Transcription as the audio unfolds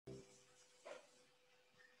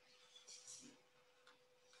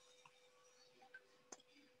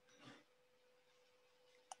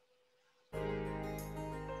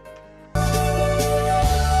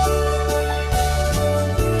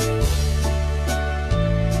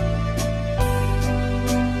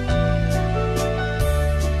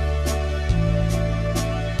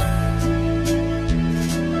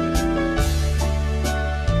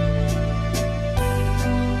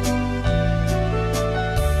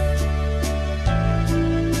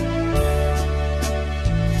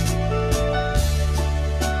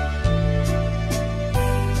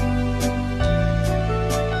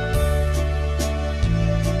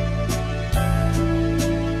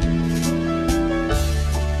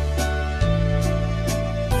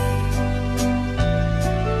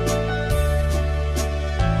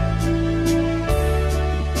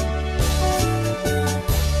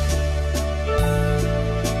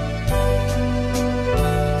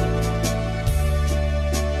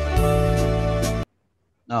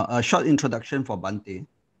Now, a short introduction for Bhante.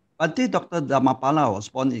 Bhante Dr. Dhammapala was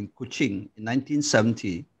born in Kuching in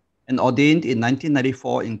 1970 and ordained in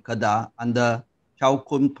 1994 in Kedah under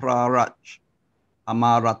Chaukun Praraj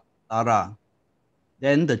Amaratara,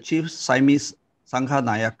 then the Chief Siamese Sangha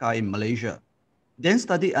Nayaka in Malaysia. Then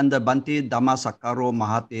studied under Bhante Dhammasakaro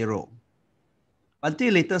Mahatero. Bhante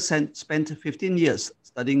later spent 15 years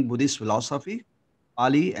studying Buddhist philosophy,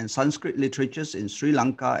 Pali and Sanskrit literatures in Sri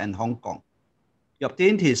Lanka and Hong Kong. He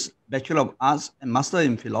obtained his Bachelor of Arts and Master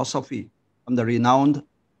in Philosophy from the renowned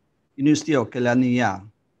University of Kelaniya.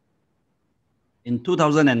 In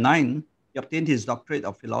 2009, he obtained his Doctorate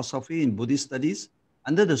of Philosophy in Buddhist Studies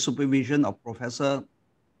under the supervision of Professor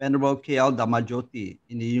Venerable K.L. Dhamajoti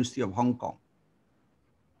in the University of Hong Kong.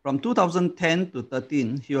 From 2010 to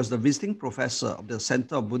 13, he was the visiting professor of the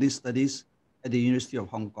Center of Buddhist Studies at the University of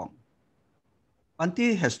Hong Kong.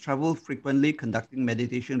 Bhante has traveled frequently conducting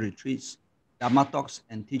meditation retreats, Dharma talks,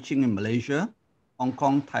 and teaching in Malaysia, Hong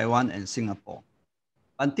Kong, Taiwan, and Singapore.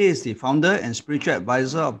 Bhante is the founder and spiritual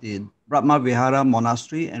advisor of the Brahma Vihara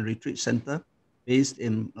Monastery and Retreat Center based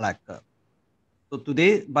in Malacca. So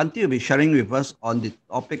today, Bhante will be sharing with us on the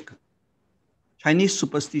topic Chinese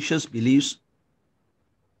superstitious beliefs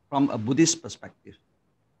from a Buddhist perspective.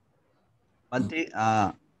 Bhante,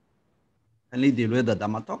 kindly deal with the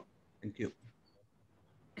Dhamma talk. Thank you.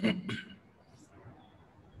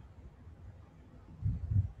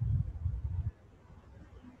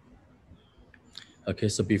 Okay,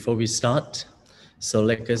 so before we start, so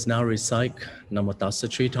let us now recite Namo Tassa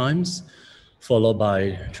 3 times, followed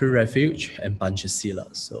by True Refuge and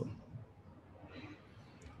Panchasila. So,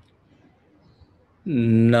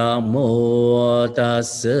 Namo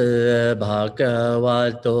Tassa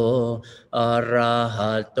Bhagavato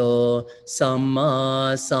Arahato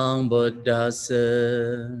Samma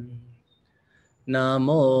Sambuddhassa.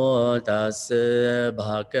 Namo Tassa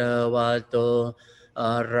Bhagavato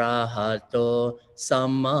Arahato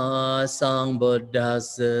Samma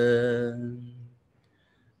Sambuddhassa.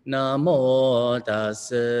 Namo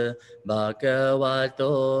Tassa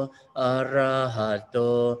Bhagavato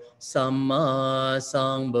Arahato Samma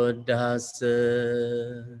Sambuddhassa.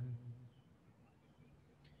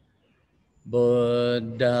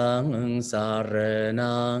 Buddhang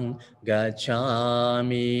Saranang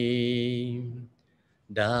Gacchami.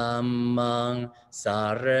 Dhammang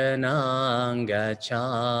Saranang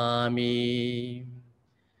Gacchami.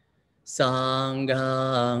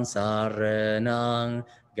 Sanghang Saranang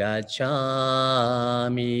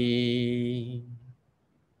Gacchami.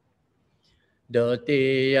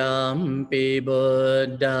 Dutiyampi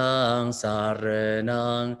Buddhang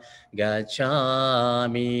Saranang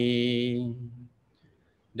Gacchami.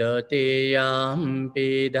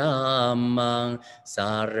 Dutiyampi Dhammang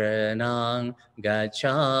Saranang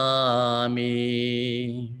Gacchami.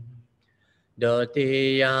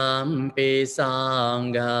 Dutiyampi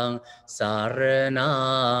Sanghang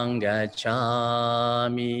Saranang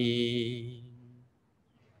Gacchami.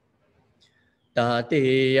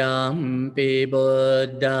 Tatiyampi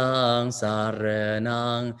Buddhang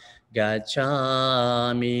Saranang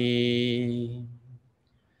Gacchami.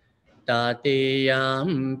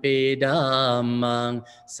 Tatiyampi Dhammang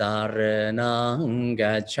Saranang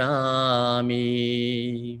Gacchami.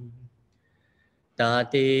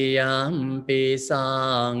 Tatiyampi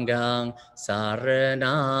Sanghang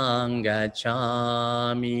Saranang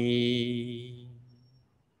Gacchami.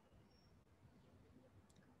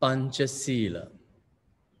 Panchasila.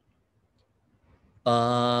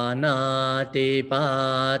 Panatipata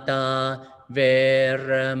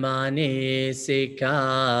Veramani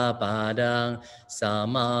Sikkhapadang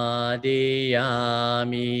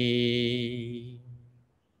Samadhiyami.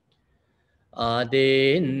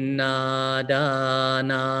 Adinadana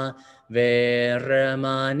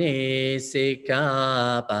Veramani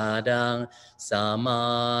Sikkhapadang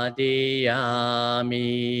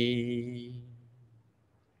Samadhiyami.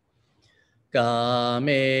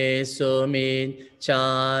 Kame Sumichachara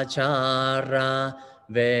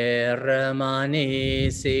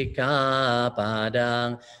Veramani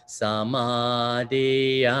Sikkhapadang Samadhiyami.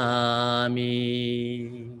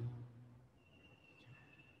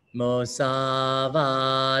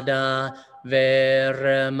 Musavada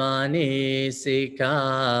Veramani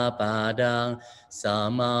Sikkhapadang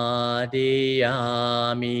Samadhiyami.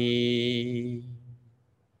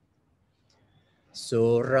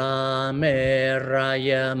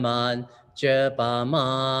 Surameraya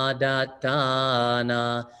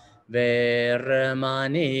Majapamadatthana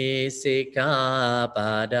Veramani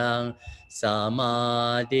Sikkhapadang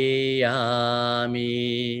Samadhiyami.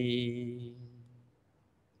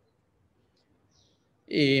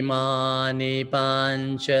 Imani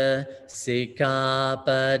pancha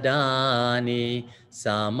sikkhapadani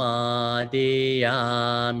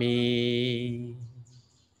samadhiyami.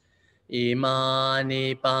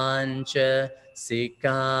 Imani pancha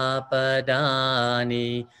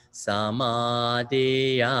sikkhapadani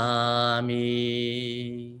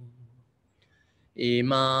samadhiyami.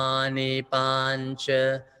 Imani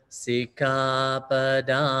pancha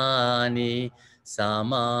sikkhapadani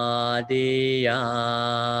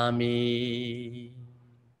samadhiyami.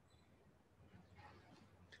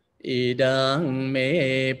 Idang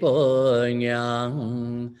me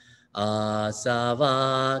punyang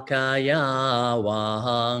asavakaya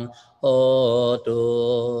wahang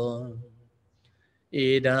hotu.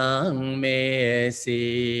 Idang me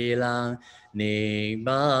silang nibbanas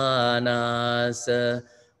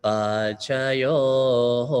pacayo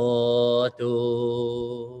hotu.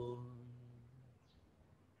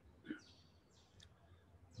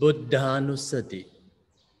 Buddhanusati,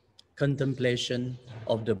 contemplation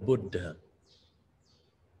of the Buddha.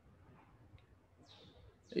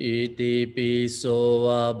 Iti piso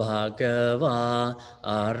bhagava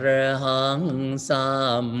arahang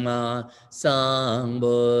samma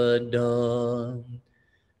sambuddho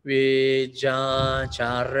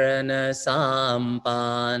vijacharana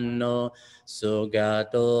sampanno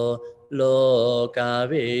sugato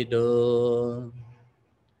lokavido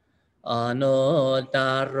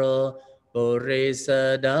anotaro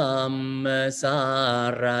purisa dhamma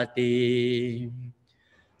sarati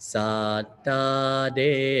satta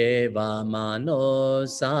deva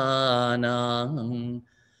manosanang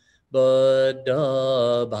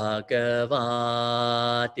buddha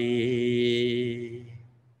bhagavati.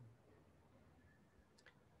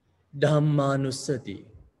 Dhammanusati,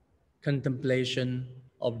 contemplation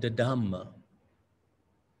of the Dhamma.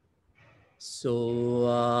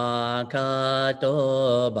 Suakato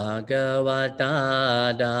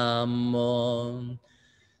bhagavata dhammo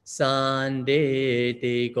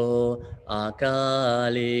sanditiko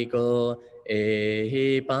akaliko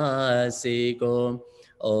ehipasiko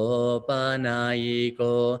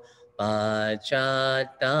opanayiko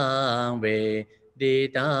pachatang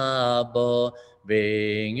veditabo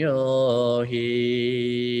vinyohiti.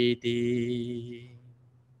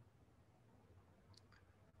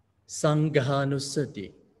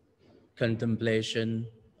 Sanghanusati, contemplation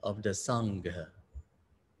of the Sangha.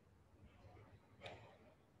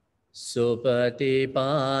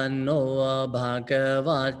 Supatipanno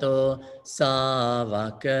bhagavato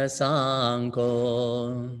savaka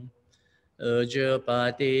sangho.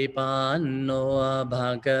 Ujupatipanno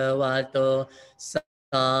bhagavato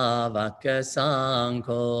savaka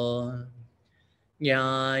sangho.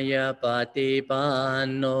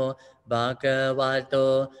 Nyayapatipanno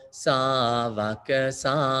bhagavato savaka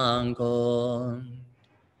sangho.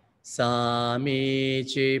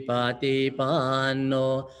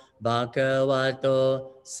 Samicipatipanno bhagavato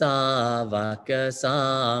savaka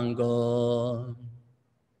sangho.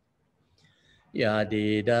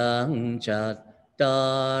 Yadidang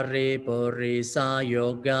chattari purisa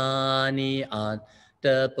yogani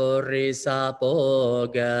atta purisa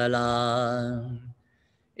pogala.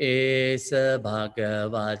 Esa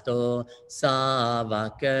bhagavato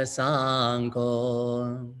savaka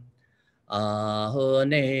sangho.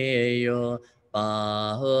 Ahoneyo,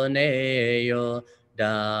 pahoneyo,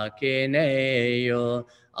 dakineyo,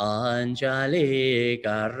 anjali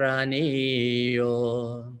karaniyo.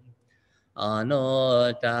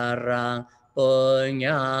 Anotarang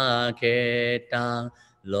punyaketang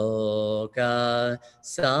loka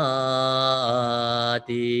sati.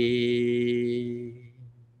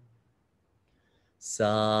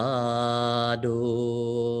 Sadhu,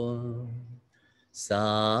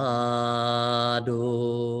 sadhu,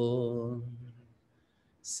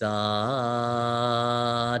 sadhu.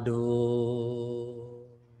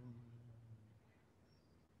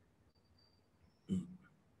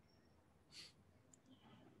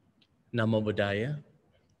 Namo Buddhaya.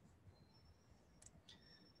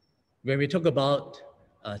 When we talk about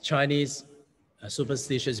Chinese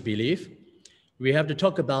superstitious belief, we have to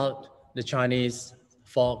talk about the Chinese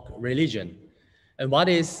folk religion. And what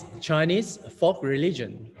is Chinese folk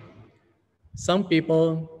religion? Some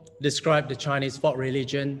people describe the Chinese folk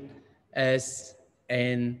religion as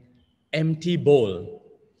an empty bowl,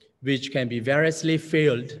 which can be variously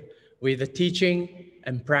filled with the teaching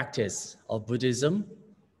and practice of Buddhism,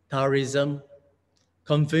 Taoism,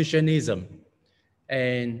 Confucianism,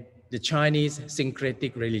 and the Chinese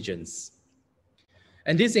syncretic religions.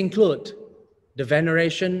 And these include the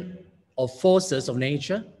veneration of forces of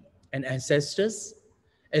nature and ancestors,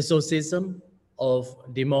 exorcism of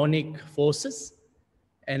demonic forces,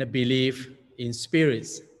 and a belief in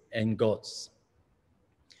spirits and gods.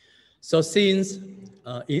 So since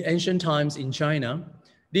in ancient times in China,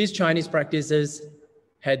 these Chinese practices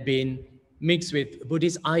had been mixed with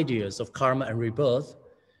Buddhist ideas of karma and rebirth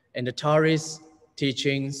and the Taoist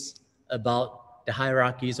teachings about the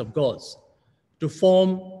hierarchies of gods to form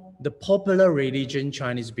the popular religion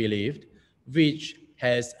Chinese believed, which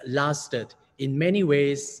has lasted in many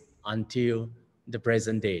ways until the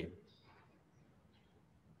present day.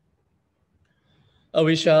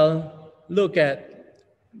 We shall look at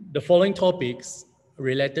the following topics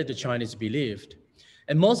related to Chinese belief.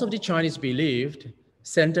 And most of the Chinese belief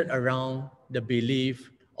centered around the belief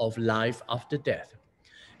of life after death.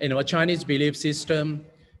 And our Chinese belief system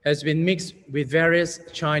has been mixed with various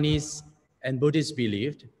Chinese and Buddhist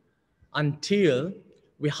beliefs until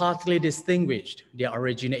we hardly distinguished the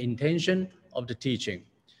original intention of the teaching.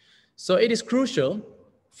 So it is crucial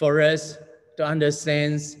for us to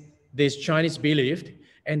understand this Chinese belief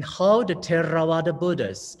and how the Theravada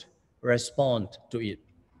Buddhists respond to it.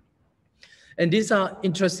 And these are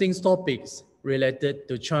interesting topics related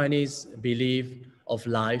to Chinese belief of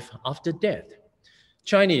life after death.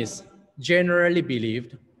 Chinese generally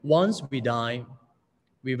believed once we die,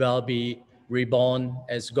 we will be reborn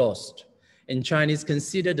as ghosts. And Chinese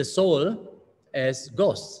consider the soul as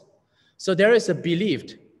ghosts. So there is a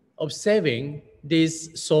belief of saving this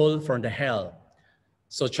soul from the hell.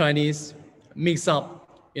 So Chinese mix up,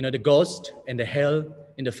 the ghost and the hell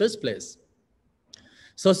in the first place.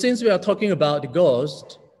 So since we are talking about the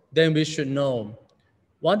ghost, then we should know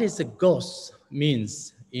what is a ghost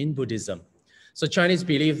means in Buddhism. So Chinese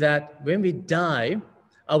believe that when we die,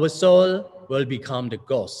 our soul will become the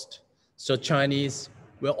ghost. So Chinese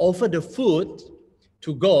will offer the food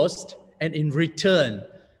to ghosts and in return,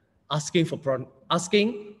 asking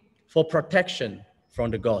for protection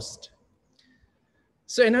from the ghost.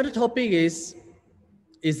 So another topic is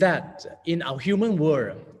that in our human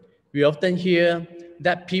world, we often hear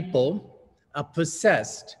that people are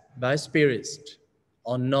possessed by spirits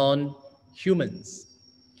or non-humans.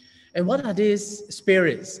 And what are these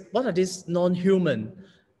spirits? What are these non-human?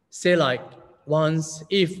 Say like, once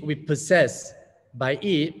if we possess by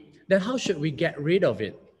it, then how should we get rid of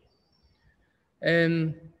it?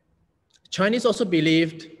 And Chinese also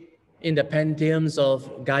believed in the pantheons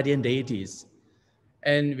of guardian deities.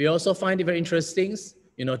 And we also find it very interesting,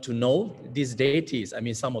 to know these deities. I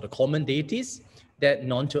mean, some of the common deities that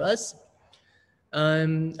known to us.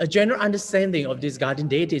 A general understanding of these guardian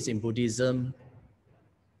deities in Buddhism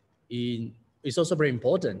is also very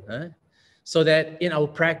important. So that in our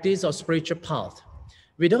practice or spiritual path,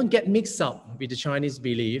 we don't get mixed up with the Chinese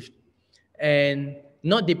belief and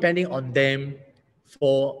not depending on them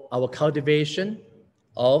for our cultivation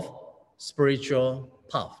of spiritual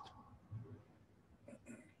path.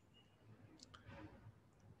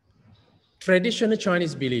 Traditional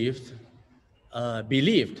Chinese believed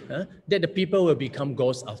that the people will become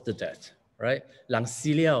ghosts after death, right?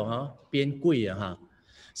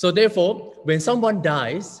 So therefore, when someone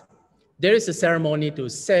dies, there is a ceremony to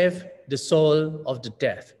save the soul of the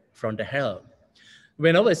death from the hell.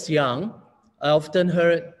 When I was young, I often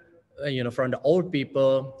heard, from the old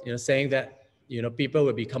people, saying that, people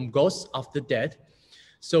will become ghosts after death.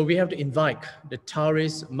 So we have to invite the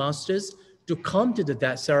Taoist masters to come to the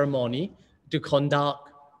death ceremony to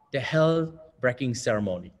conduct the hell-breaking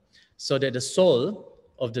ceremony so that the soul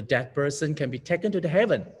of the dead person can be taken to the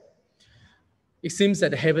heaven. It seems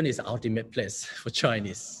that the heaven is the ultimate place for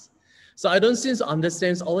Chinese. So I don't seem to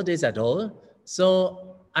understand all this at all.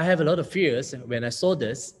 So I have a lot of fears when I saw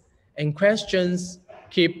this, and questions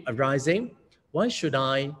keep arising. Why should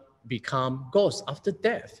I become ghost after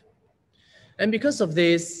death? And because of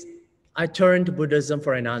this, I turned to Buddhism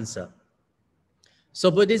for an answer. So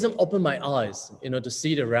Buddhism opened my eyes, to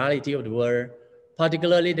see the reality of the world,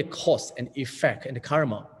 particularly the cause and effect and the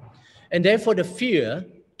karma. And therefore the fear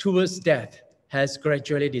towards death has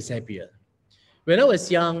gradually disappeared. When I was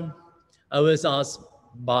young, I was asked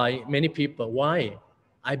by many people why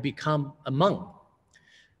I become a monk.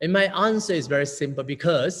 And my answer is very simple,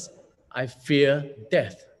 because I fear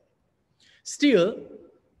death. Still,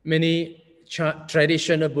 many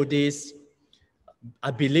traditional Buddhists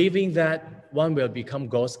are believing that one will become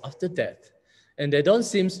ghost after death. And they don't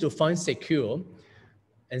seem to find secure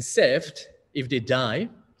and safe if they die.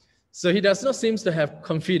 So he does not seem to have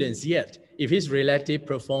confidence yet if his relative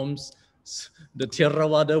performs the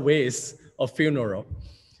Theravada ways of funeral.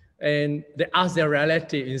 And they ask their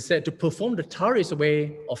relative instead to perform the Taoist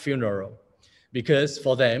way of funeral, because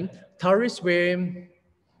for them, Taoist way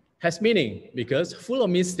has meaning, because full of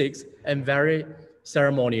mystics and very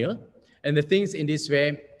ceremonial. And the things in this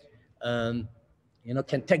way,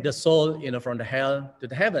 can take the soul, from the hell to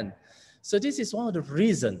the heaven. So this is one of the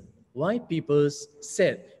reasons why people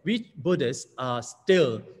said we Buddhists are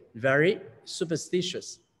still very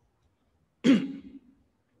superstitious.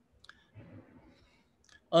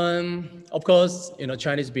 Of course,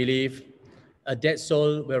 Chinese believe a dead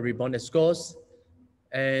soul will reborn as ghosts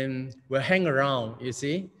and will hang around, you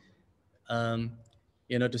see,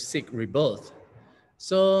 to seek rebirth.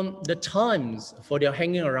 So the times for their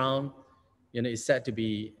hanging around, is said to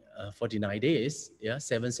be 49 days,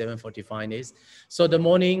 45 days. So the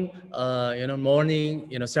morning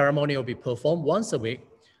ceremony will be performed once a week,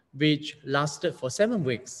 which lasted for 7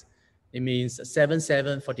 weeks. It means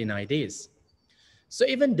 49 days. So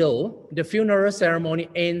even though the funeral ceremony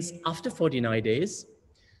ends after 49 days,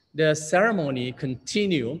 the ceremony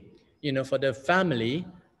continue, for the family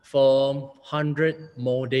for 100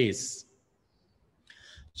 more days.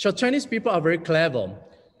 So Chinese people are very clever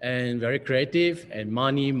and very creative and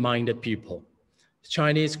money-minded people.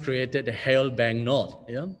 Chinese created the Hell banknote.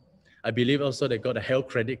 I believe also they got a Hell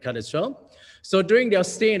credit card as well. So during their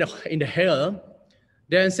stay in the Hell,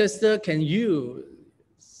 their ancestor can use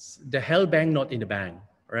the Hell banknote in the bank,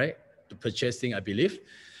 right? To purchasing, I believe.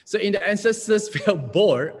 So in the ancestors felt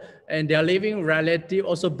bored and their living relative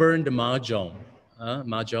also burned the mahjong.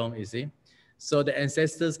 Mahjong, you see? So the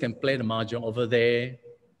ancestors can play the mahjong over there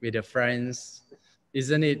with their friends.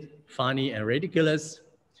 Isn't it funny and ridiculous?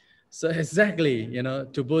 So exactly,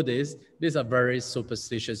 to Buddhists, these are very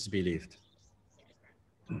superstitious beliefs.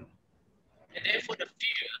 And therefore the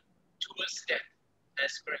fear towards death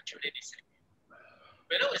has gradually disappeared.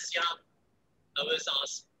 When I was young, I was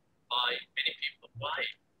asked by many people why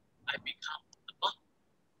I become a monk.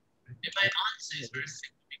 And my answer is very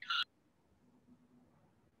simple,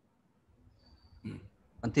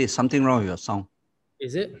 because Bhante, something wrong with your sound.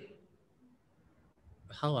 Is it?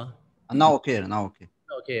 How? Now okay, now okay.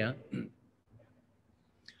 Okay,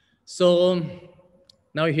 So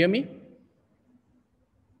now you hear me?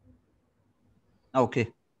 Now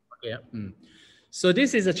okay. Okay. So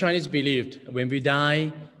this is a Chinese belief. When we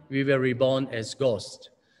die, we will reborn as ghosts.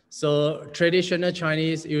 So traditional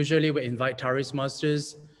Chinese usually will invite Taoist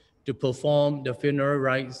masters to perform the funeral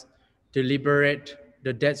rites to liberate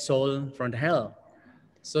the dead soul from the hell.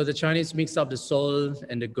 So the Chinese mix up the soul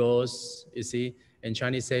and the ghost, you see, and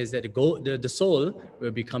Chinese says that the soul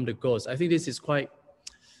will become the ghost. I think this is quite,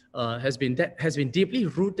 has been deeply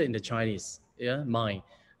rooted in the Chinese mind.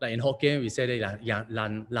 Like in Hokkien, we say that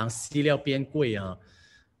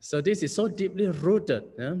so this is so deeply rooted.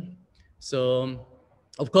 So,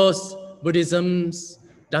 of course, Buddhism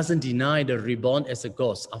doesn't deny the reborn as a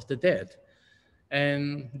ghost after death.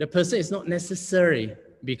 And the person is not necessarily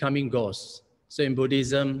becoming ghost. So in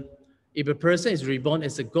Buddhism, if a person is reborn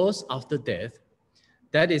as a ghost after death,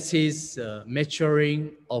 that is his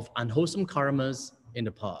maturing of unwholesome karmas in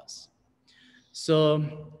the past. So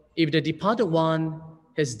if the departed one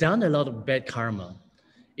has done a lot of bad karma,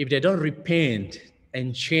 if they don't repent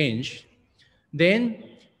and change, then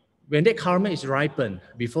when that karma is ripened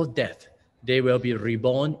before death, they will be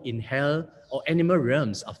reborn in hell or animal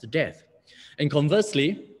realms after death. And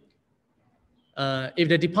conversely, if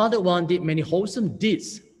the departed one did many wholesome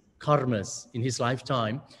deeds, karmas in his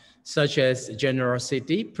lifetime, such as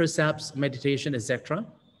generosity, precepts, meditation, etc.,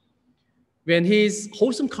 when his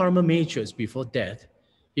wholesome karma matures before death,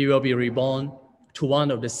 he will be reborn to one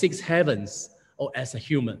of the 6 heavens or as a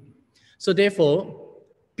human. So therefore,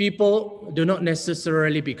 people do not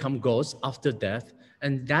necessarily become ghosts after death,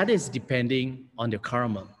 and that is depending on their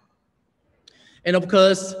karma. And of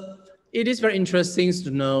course, it is very interesting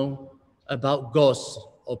to know about ghosts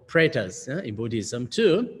or pretas in Buddhism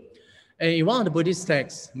too. And in one of the Buddhist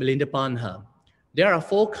texts, Milinda Panha, there are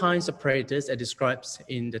 4 kinds of pretas that describes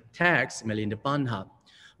in the text, Milinda Panha.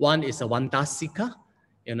 One is a Vantasika,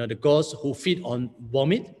 the ghosts who feed on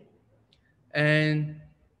vomit. And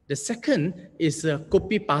the second is a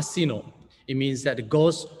Kopi Pasino. It means that the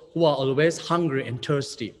ghosts who are always hungry and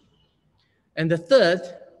thirsty. And the third,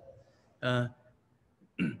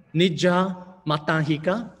 Nija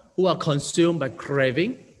Matahika, who are consumed by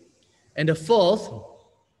craving. And the fourth,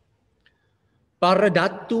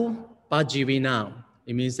 Paradatu Pajivina.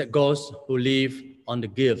 It means that ghosts who live on the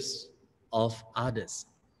gifts of others.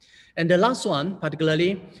 And the last one,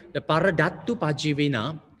 particularly the Paradatu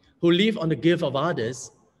Pajivina, who live on the gift of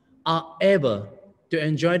others, are able to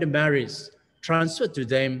enjoy the merits transferred to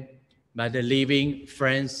them by the living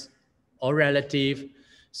friends or relative,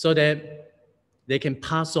 so that they can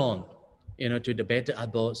pass on, to the better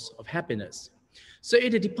abodes of happiness. So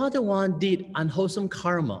if the departed one did unwholesome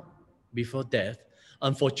karma before death,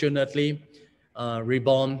 unfortunately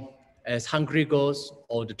reborn as hungry ghosts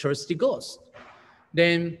or the thirsty ghosts.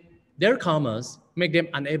 Then their karmas make them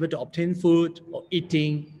unable to obtain food or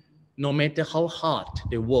eating, no matter how hard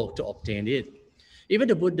they work to obtain it. Even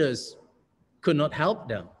the Buddhas could not help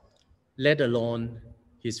them, let alone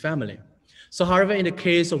his family. So however, in the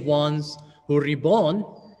case of ones who reborn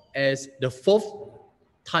as the fourth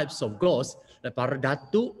types of ghosts, the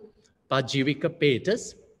Paradatu, Pajivika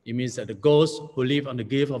Petas, it means that the ghosts who live on the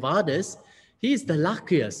gift of others, he is the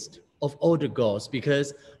luckiest of all the ghosts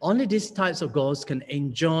because only these types of ghosts can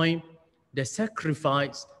enjoy the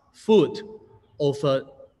sacrifice food offered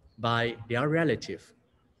by their relative.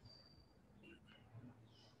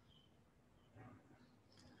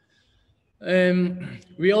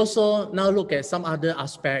 We also now look at some other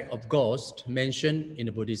aspect of ghosts mentioned in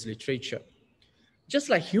the Buddhist literature. Just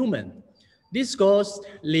like human, these ghosts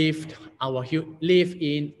live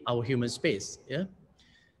in our human space, yeah?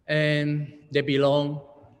 And they belong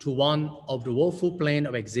to one of the woeful plane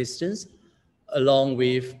of existence, along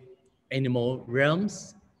with animal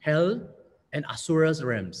realms, hell, and Asura's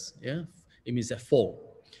realms, yeah? It means that four.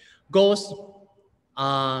 Ghosts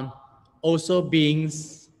are also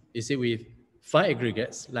beings, you see, with five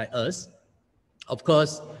aggregates like us. Of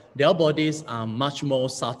course, their bodies are much more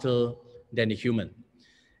subtle than the human.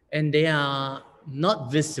 And they are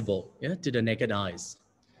not visible, yeah, to the naked eyes.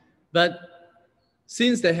 But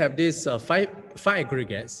since they have these five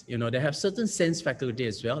aggregates, you know, they have certain sense faculty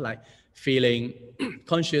as well, like feeling,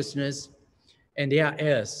 consciousness, and they are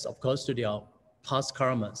heirs, of course, to their past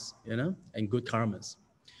karmas, you know, and good karmas.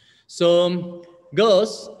 So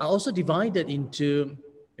ghosts are also divided into,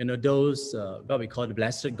 you know, those what we call the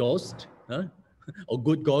blessed ghosts, or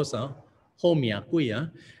good ghosts,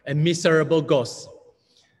 and miserable ghosts.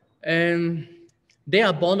 And they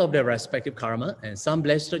are born of their respective karma, and some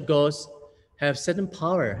blessed ghosts have certain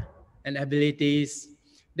power and abilities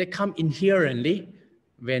that come inherently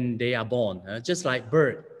when they are born. Just like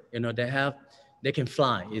bird, you know, they can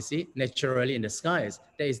fly, you see, naturally in the skies.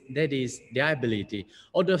 That is their ability.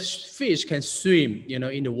 Or the fish can swim, you know,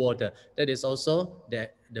 in the water. That is also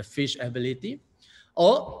the fish ability.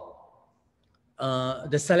 Or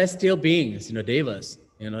the celestial beings, you know, devas,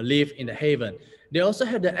 you know, live in the heaven. They also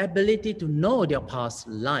have the ability to know their past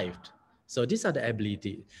life. So these are the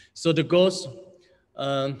abilities. So the ghost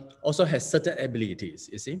also has certain abilities,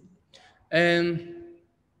 you see. And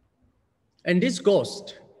this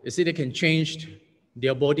ghost, you see, they can change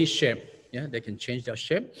their body shape. Yeah, they can change their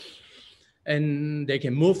shape. And they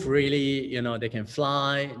can move freely, you know, they can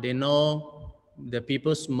fly. They know the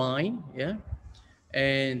people's mind, yeah.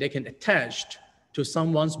 And they can attach to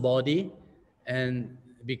someone's body and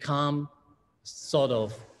become sort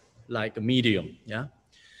of like a medium, yeah.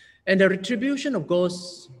 And the retribution of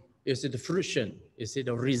ghosts, is the fruition,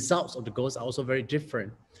 the results of the ghosts are also very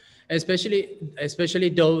different, especially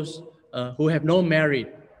those who have no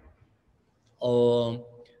merit, or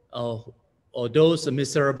those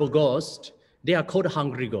miserable ghosts. They are called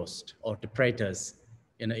hungry ghosts or the pretas,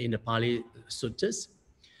 you know, in the Pali suttas,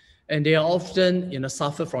 and they are often, you know,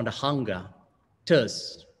 suffer from the hunger,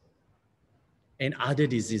 thirst, and other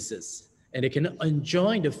diseases, and they cannot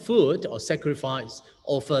enjoy the food or sacrifice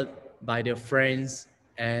offered by their friends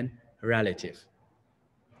and relatives.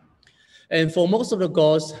 And for most of the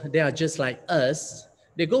ghosts, they are just like us.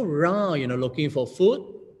 They go around, you know, looking for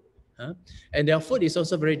food, and their food is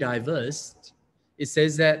also very diverse. It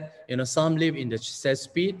says that, you know, some live in the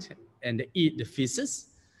cesspit and they eat the feces,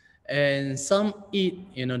 and some eat,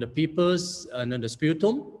 you know, the people's, the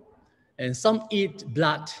sputum, and some eat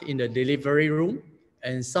blood in the delivery room,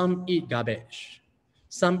 and some eat garbage.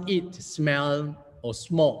 Some eat smell or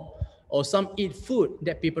smoke, or some eat food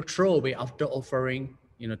that people throw away after offering,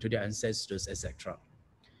 you know, to their ancestors, etc.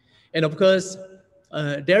 And of course,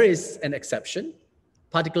 there is an exception,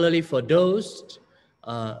 particularly for those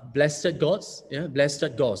blessed gods, yeah,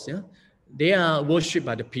 they are worshipped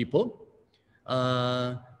by the people.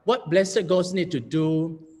 What blessed gods need to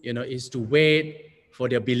do, you know, is to wait for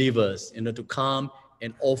their believers, you know, to come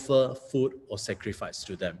and offer food or sacrifice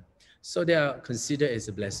to them. So they are considered as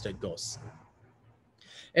a blessed ghosts.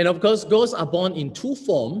 And of course, ghosts are born in two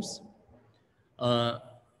forms, born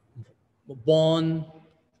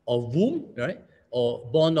of womb, right? Or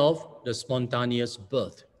born of the spontaneous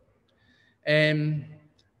birth. And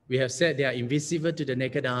we have said they are invisible to the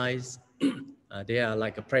naked eyes. They are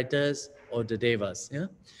like a pretas or the devas, yeah?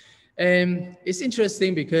 And it's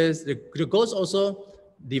interesting because the ghosts also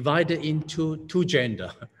divided into two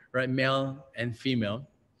gender, right? Male and female.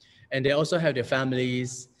 And they also have their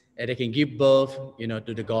families, and they can give birth, you know,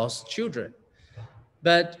 to the ghost children.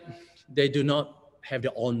 But they do not have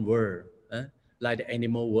their own world, like the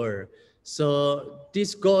animal world. So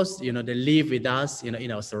these ghosts, they live with us,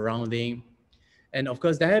 in our surrounding. And of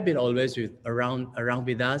course, they have been always around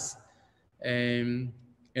with us. And,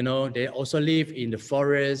 they also live in the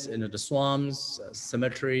forests, the swamps,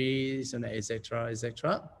 cemeteries, etc.,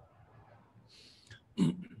 etc.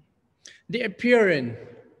 The appearance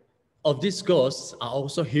of these ghosts are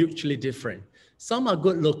also hugely different. Some are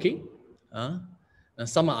good looking, and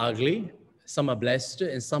some are ugly, some are blessed,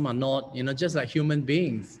 and some are not, just like human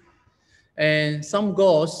beings. And some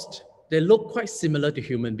ghosts, they look quite similar to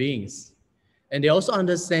human beings. And they also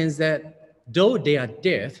understand that though they are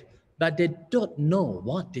dead, but they don't know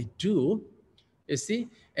what they do, you see?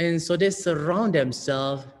 And so they surround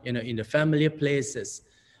themselves, in the familiar places,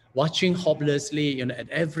 watching hopelessly, at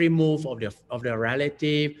every move of their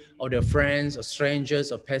relative, or their friends, or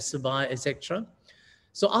strangers, or passerby, etc.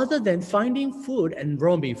 So other than finding food and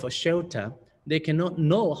roaming for shelter, they cannot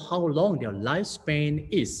know how long their lifespan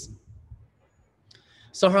is.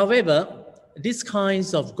 So however, these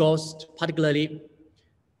kinds of ghosts, particularly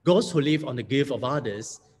ghosts who live on the gift of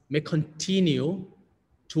others, may continue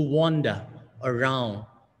to wander around,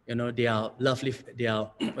 their lovely,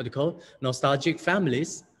 nostalgic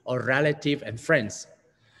families or relatives and friends.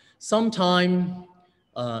 Sometimes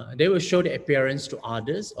they will show the appearance to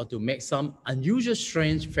others or to make some unusual,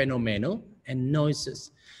 strange phenomena and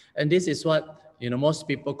noises. And this is what, most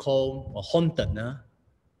people call haunted.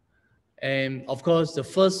 And of course, the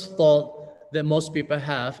first thought that most people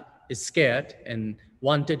have is scared and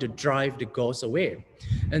wanted to drive the ghosts away.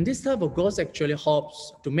 And this type of ghost actually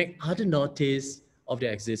hopes to make others notice of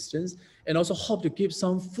their existence and also hope to give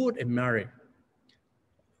some food and marriage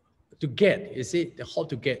to get, you see, the hope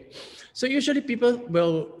to get. So usually people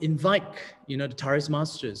will invite, the Taoist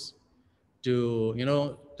masters to,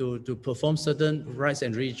 to perform certain rites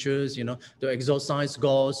and rituals, to exorcise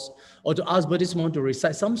ghosts, or to ask Buddhist monks to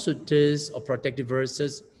recite some suttas or protective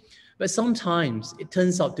verses. But sometimes it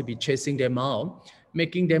turns out to be chasing them out,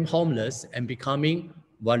 making them homeless and becoming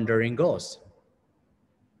wandering ghosts.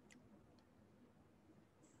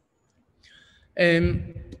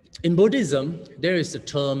 And in Buddhism, there is a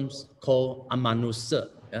term called amanusa,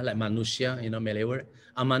 like manusya, Malay word.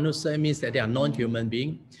 Amanusa means that they are non-human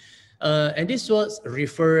beings. And this was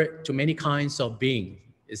referred to many kinds of beings,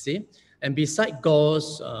 you see. And beside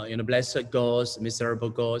ghosts, blessed ghosts, miserable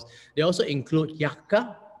ghosts, they also include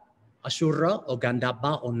yaka, asura, or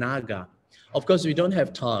gandhabba, or naga. Of course, we don't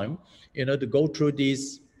have time, to go through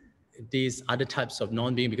these other types of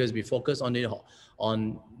non-being because we focus on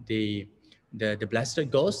the blessed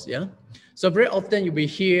ghosts, yeah. So very often you will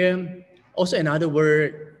hear also another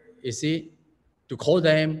word, you see, to call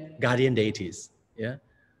them guardian deities, yeah,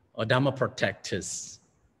 or Dharma protectors.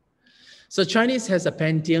 So Chinese has a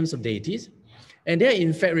pantheon of deities, and they're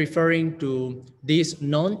in fact referring to these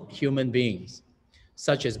non-human beings,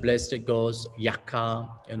 such as blessed ghosts, yaka,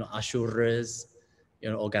 asuras,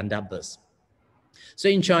 or gandhabas. So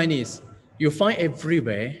in Chinese, you find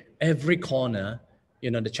everywhere, every corner,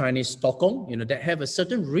 the Chinese Stockholm, that have a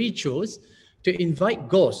certain rituals to invite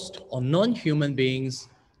ghosts or non-human beings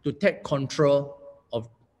to take control of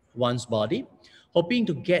one's body, hoping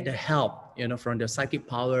to get the help, from the psychic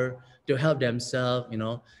power to help themselves,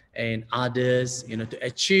 and others, to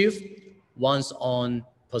achieve one's own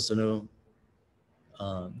personal,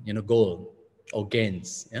 goal or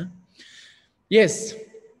gains. Yeah. Yes.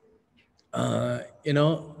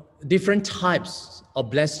 Different types of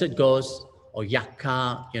blessed ghosts or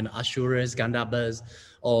yaka, asuras, gandhabas,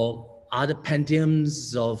 or other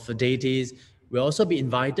pantheons of deities will also be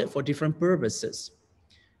invited for different purposes.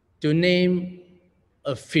 To name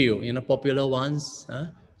a few, popular ones,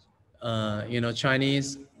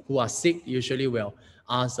 Chinese who are sick usually will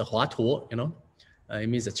ask the Huatuo, it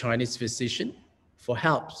means a Chinese physician, for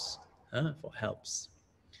helps,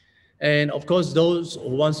 And of course, those who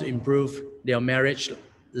want to improve their marriage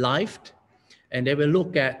life, and they will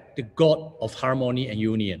look at the god of harmony and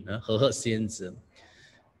union,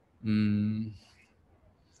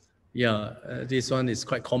 this one is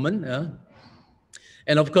quite common.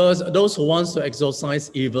 And of course, those who want to exorcise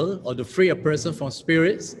evil or to free a person from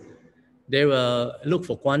spirits, they will look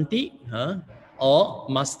for Guanti or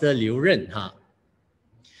Master Liu Ren.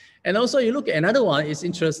 And also you look at another one, it's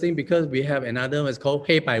interesting because we have another one, it's called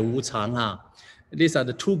Hei Bai Wu Chang. These are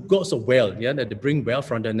the two gods of wealth, that they bring wealth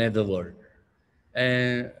from the netherworld.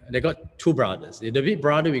 And they got two brothers. The big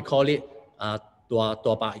brother, we call it Tua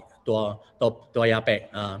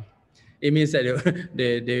Yape. It means that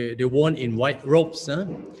they worn in white robes.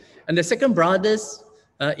 And the second brothers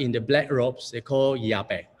in the black robes, they call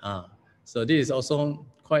Yape. So this is also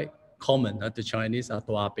quite common to Chinese,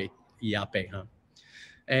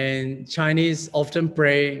 and Chinese often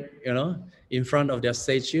pray, in front of their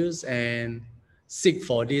statues and seek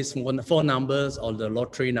for these four numbers or the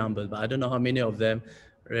lottery numbers, but I don't know how many of them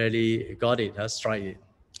really got it, has tried it.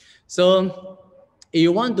 So if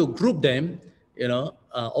you want to group them,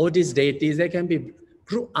 all these deities, they can be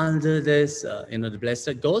grouped under this, the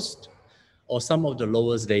blessed ghost or some of the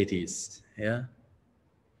lowest deities, yeah.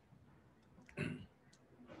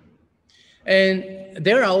 And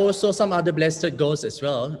there are also some other blessed ghosts as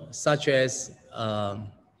well, such as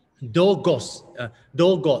Do ghost,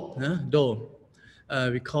 Do god, Do.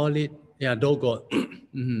 We call it, Do god.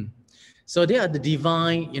 Mm-hmm. So they are the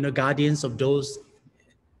divine, guardians of those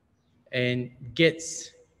and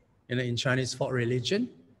gates, in Chinese folk religion.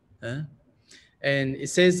 And it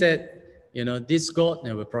says that, this god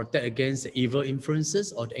will protect against the evil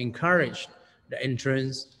influences or to encourage the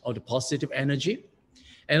entrance of the positive energy.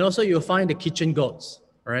 And also you'll find the kitchen gods,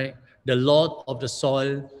 right? The lord of the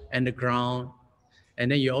soil and the ground. And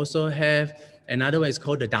then you also have another one is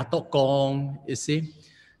called the Datok Gong, you see.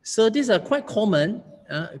 So these are quite common,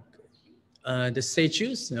 the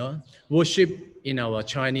statues, worship in our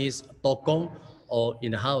Chinese Tokong or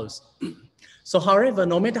in the house. So however,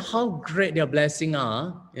 no matter how great their blessings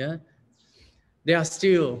are, they are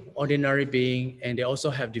still ordinary beings and they also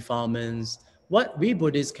have defilements. What we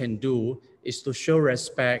Buddhists can do is to show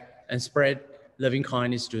respect and spread loving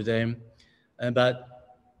kindness to them. But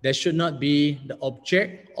they should not be the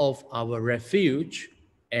object of our refuge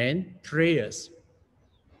and prayers.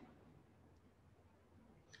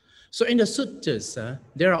 So in the suttas,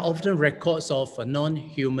 there are often records of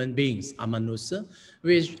non-human beings, amanusa,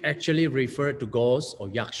 which actually refer to ghosts or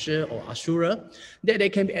yaksha or asura, that they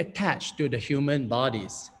can be attached to the human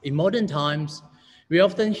bodies. In modern times, we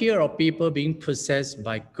often hear of people being possessed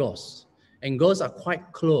by ghosts, and ghosts are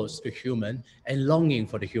quite close to human and longing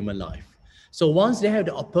for the human life. So once they have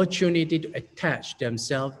the opportunity to attach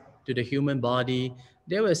themselves to the human body,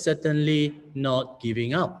 they will certainly not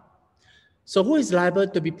giving up. So who is liable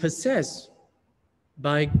to be possessed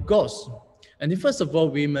by ghosts? And first of all,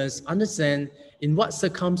 we must understand in what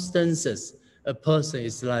circumstances a person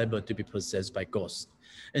is liable to be possessed by ghosts.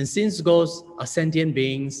 And since ghosts are sentient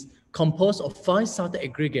beings composed of 5 subtle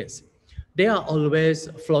aggregates, they are always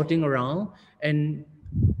floating around, and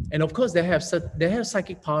of course they have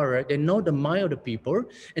psychic power. They know the mind of the people,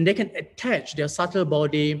 and they can attach their subtle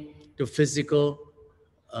body to physical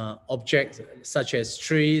objects such as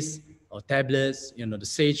trees or tablets, the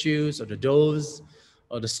statues or the dolls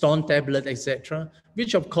or the stone tablet, etc.,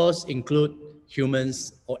 which of course include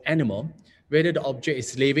humans or animal, whether the object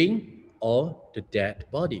is living or the dead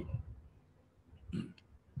body.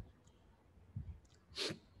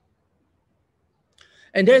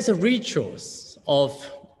 And there's a rituals of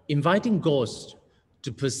inviting ghosts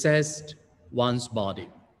to possess one's body.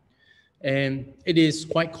 And it is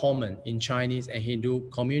quite common in Chinese and Hindu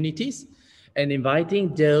communities, and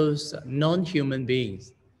inviting those non-human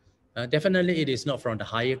beings. Definitely it is not from the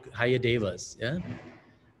higher devas. Yeah?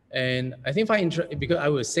 And I think because I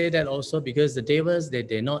will say that also because the devas,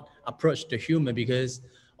 they not approach the human because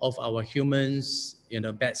of our humans,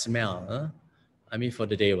 bad smell. I mean, for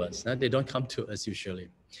the devas, they don't come to us usually.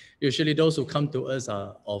 Usually those who come to us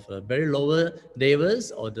are of the very lower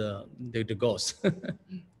devas or the ghosts.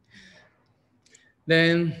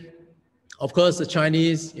 Then, of course, the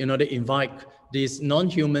Chinese, they invite this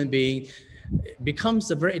non-human being. It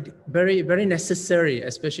becomes a very, very, very necessary,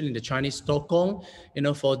 especially in the Chinese Tokong,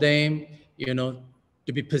 for them,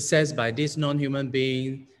 to be possessed by this non-human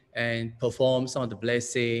being and perform some of the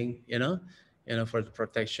blessing, for the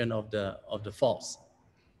protection of the force.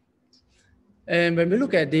 And when we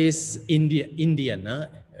look at this Indian,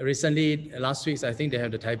 recently, last week, I think they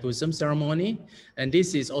have the Thaipusam ceremony. And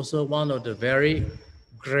this is also one of the very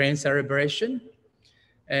grand celebration.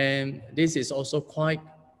 And this is also quite,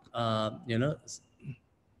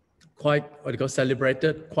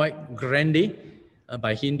 celebrated quite grandly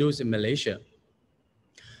by Hindus in Malaysia.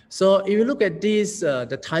 So if you look at this,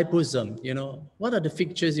 the Thaipusam, what are the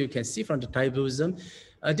features you can see from the Thaipusam?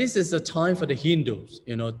 This is the time for the Hindus,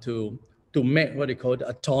 to make what they call the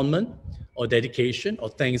atonement or dedication or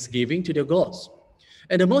thanksgiving to their gods.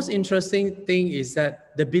 And the most interesting thing is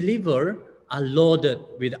that the believer are loaded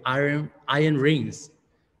with iron rings.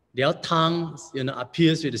 Their tongues, are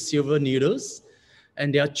pierced with the silver needles,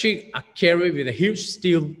 and their cheeks are carried with a huge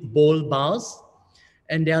steel bowl bars,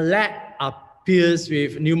 and their legs are pierced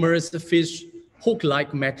with numerous fish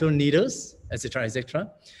hook-like metal needles, etc., etc.,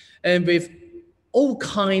 and with all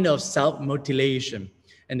kind of self-mutilation.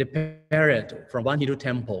 And the parade from one Hindu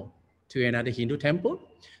temple to another Hindu temple,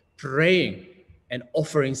 praying and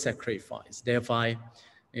offering sacrifice, thereby,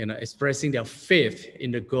 expressing their faith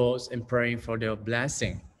in the gods and praying for their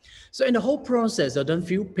blessing. So in the whole process, they don't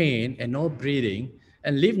feel pain and no bleeding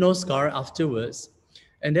and leave no scar afterwards.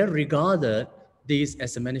 And they regarded this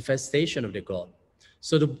as a manifestation of the God.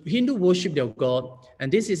 So the Hindu worship their God,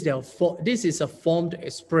 and this is a form to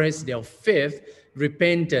express their faith,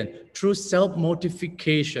 repentant through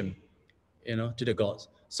self-mortification, to the gods,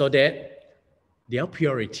 so that their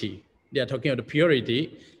purity, they are talking about the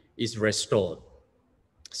purity, is restored.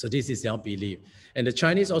 So this is their belief. And the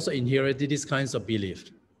Chinese also inherited these kinds of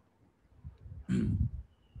beliefs.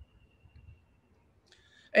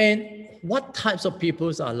 And what types of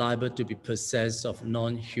peoples are liable to be possessed of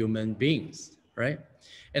non-human beings, right?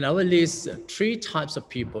 And I will list 3 types of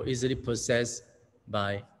people easily possessed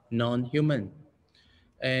by non-human,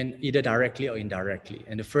 and either directly or indirectly.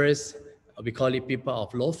 And the first, we call it people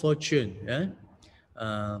of low fortune,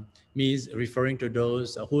 means referring to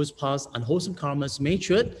those whose past unwholesome karmas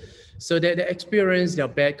matured, so that they experience their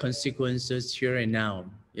bad consequences here and now.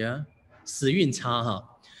 Yeah, 时运差哈.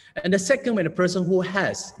 And the second one, the person who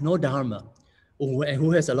has no dharma, and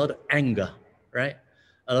who has a lot of anger, right?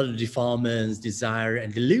 A lot of defilements, desire,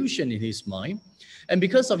 and delusion in his mind. And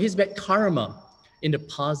because of his bad karma in the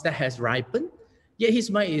past that has ripened, yet his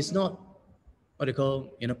mind is not, what they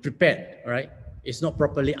call, prepared, right? It's not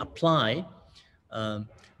properly applied.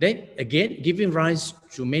 Then again, giving rise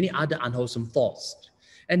to many other unwholesome thoughts.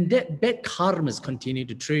 And that bad karmas continue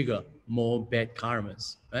to trigger more bad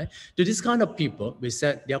karmas, right? To this kind of people, we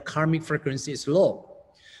said their karmic frequency is low.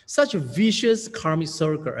 Such a vicious karmic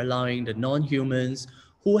circle allowing the non-humans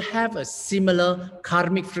who have a similar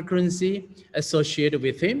karmic frequency associated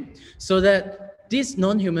with him, so that these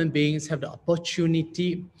non-human beings have the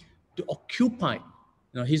opportunity to occupy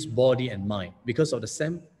his body and mind because of the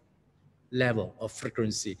same level of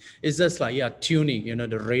frequency. It's just like tuning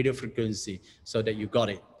the radio frequency so that you got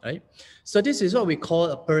it, right? So this is what we call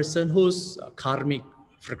a person whose karmic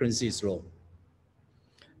frequency is low.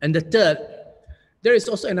 And the third, there is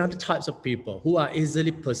also another types of people who are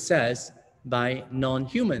easily possessed by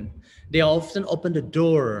non-human. They often open the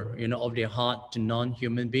door of their heart to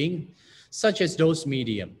non-human beings, such as those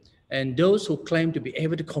medium, and those who claim to be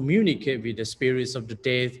able to communicate with the spirits of the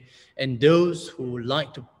dead, and those who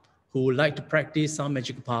like to practice some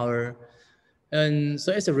magical power. And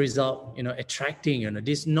so as a result, attracting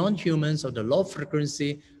these non-humans of the low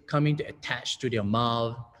frequency coming to attach to their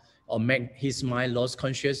mouth or make his mind lose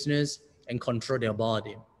consciousness and control their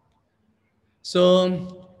body.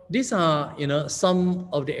 So these are some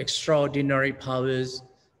of the extraordinary powers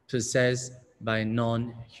possessed by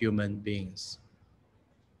non-human beings.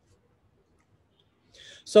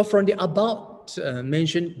 So from the above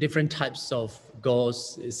mentioned different types of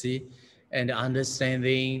goals, you see, and the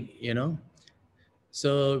understanding,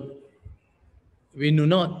 so we do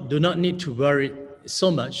not need to worry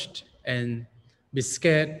so much and be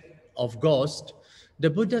scared of ghosts. The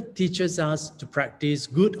Buddha teaches us to practice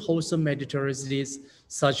good, wholesome meditations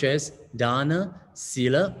such as dana,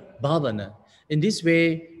 sila, bhavana. In this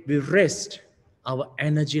way, we raise our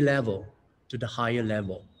energy level to the higher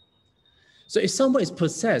level. So if someone is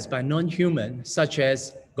possessed by non-human, such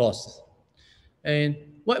as ghosts, and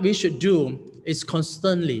what we should do is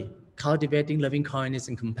constantly cultivating loving kindness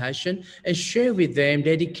and compassion and share with them,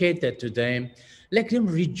 dedicated to them, let them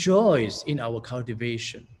rejoice in our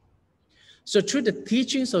cultivation. So through the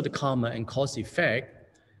teachings of the karma and cause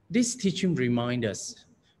effect, this teaching reminds us,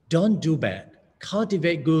 don't do bad,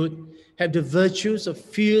 cultivate good, have the virtues of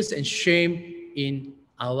fears and shame in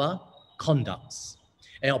our conducts.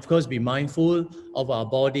 And of course, be mindful of our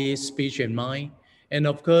body, speech, and mind. And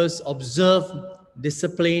of course, observe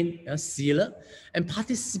discipline, sila, and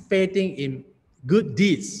participating in good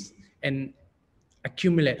deeds and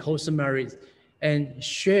accumulate wholesome merits and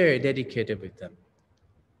share dedicated with them.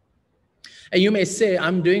 And you may say,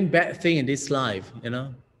 I'm doing bad thing in this life,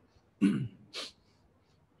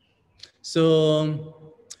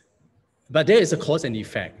 So, but there is a cause and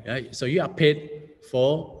effect, right? So you are paid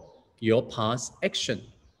for your past action,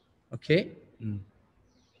 okay?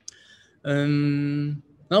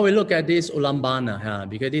 Now we look at this Ulambana,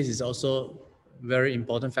 because this is also very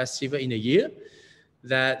important festival in the year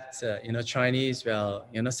that, Chinese will,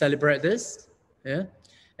 celebrate this, yeah?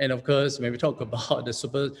 And of course, when we talk about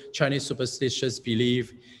the Chinese superstitious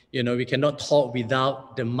belief, we cannot talk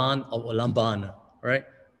without the month of Ulambana, right?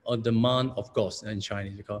 Or the month of ghosts in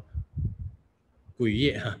Chinese, we call 鬼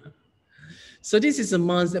月. So this is a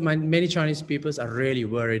month that many Chinese peoples are really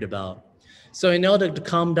worried about. So in order to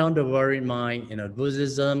calm down the worried mind,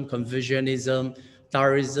 Buddhism, Confucianism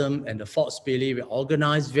Taoism and the false belief, we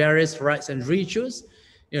organize various rites and rituals,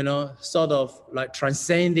 sort of like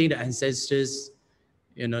transcending the ancestors,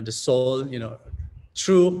 the soul,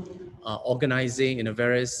 through organizing,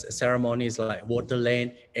 various ceremonies like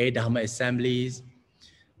Waterland, Dhamma assemblies,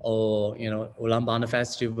 or, Ulambana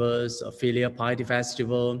festivals, or filial piety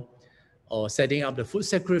festival, or setting up the food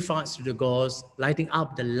sacrifice to the gods, lighting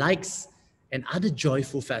up the lights and other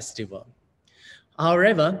joyful festival.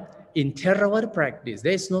 However, in Theravada practice,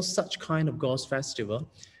 there is no such kind of Ghost festival,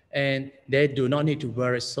 and they do not need to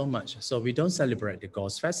worry so much. So we don't celebrate the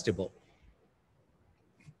Ghost festival.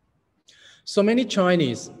 So many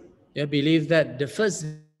Chinese believe that the first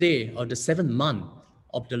day of the 7th month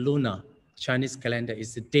of the lunar Chinese calendar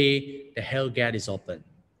is the day the hell gate is open,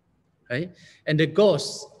 right? And the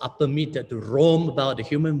ghosts are permitted to roam about the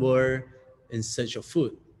human world in search of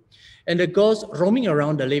food. And the ghosts roaming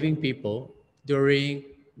around the living people during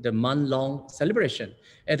the month-long celebration,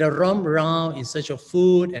 and they roam around in search of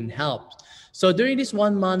food and help. So during this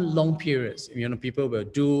 1 month long periods, people will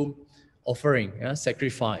do offering,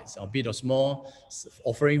 sacrifice, or bit or small,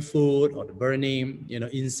 offering food or the burning,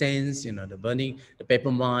 incense, the burning, the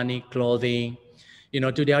paper money, clothing,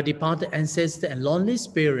 to their departed ancestors and lonely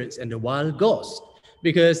spirits and the wild ghosts,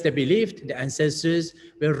 because they believed the ancestors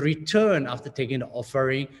will return after taking the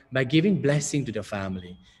offering by giving blessing to the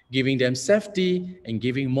family, giving them safety and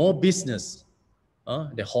giving more business.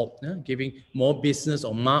 They hope, giving more business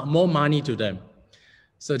or more money to them.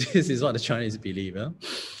 So this is what the Chinese believe.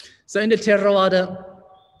 So in the Theravada,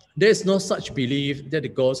 there is no such belief that the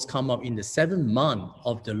ghosts come up in the 7th month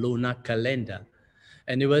of the lunar calendar.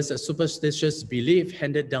 And it was a superstitious belief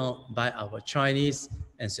handed down by our Chinese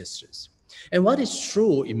ancestors. And what is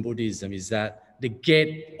true in Buddhism is that the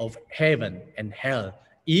gate of heaven and hell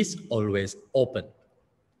is always open.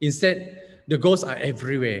 Instead, the ghosts are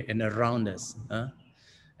everywhere and around us.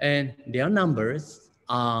 And their numbers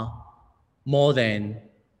are more than,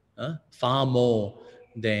 far more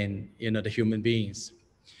than the human beings.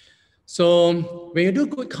 So when you do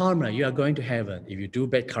good karma, you are going to heaven. If you do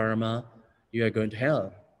bad karma, you are going to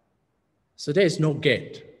hell. So there is no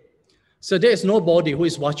gate. So there is nobody who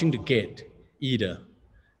is watching the gate either,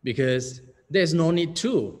 because there is no need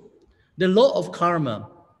to. The law of karma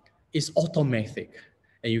is automatic,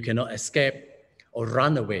 and you cannot escape or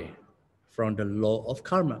run away from the law of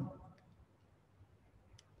karma.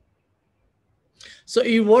 So if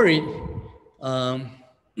you worry,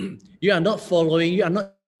 you are not following, you are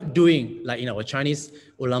not doing like in our Chinese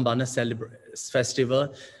Ulambana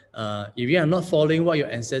festival. If you are not following what your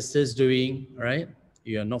ancestors doing, right?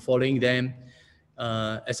 You are not following them.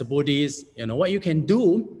 As a Buddhist, what you can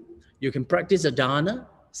do, you can practice a dana,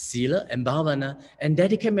 sila, and bhavana, and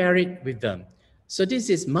dedicate merit with them. So this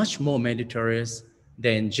is much more meritorious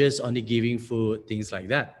than just only giving food, things like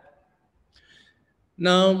that.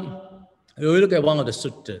 Now, when we look at one of the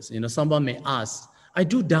suttas, someone may ask, I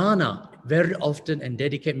do dana very often and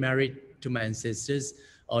dedicate merit to my ancestors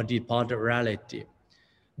or departed relative.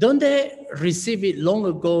 Don't they receive it long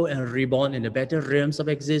ago and reborn in the better realms of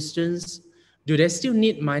existence? Do they still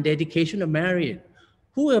need my dedication of merit?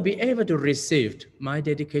 Who will be able to receive my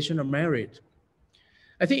dedication of merit?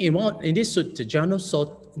 I think in this sutta,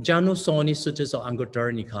 Janusoni Suttas of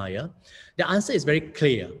Anguttara Nikaya, the answer is very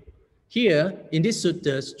clear. Here, in these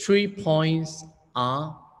suttas, 3 points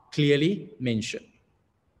are clearly mentioned.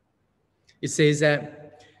 It says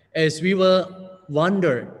that as we will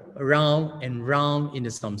wander round and round in the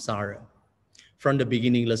samsara from the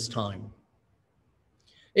beginningless time,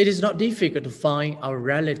 it is not difficult to find our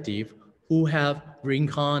relative who have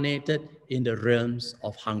reincarnated in the realms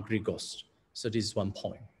of hungry ghosts. So this is 1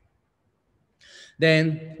 point.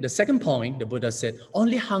 Then the second point, the Buddha said,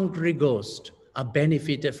 only hungry ghosts are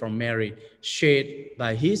benefited from merit shared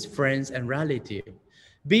by his friends and relatives.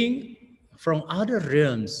 Being from other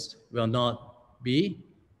realms will not be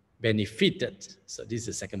benefited. So this is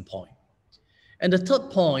the second point. And the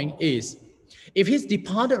third point is, if his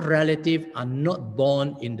departed relatives are not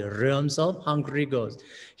born in the realms of hungry ghosts,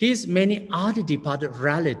 his many other departed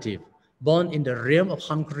relatives born in the realm of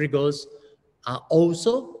hungry ghosts are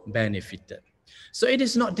also benefited. So it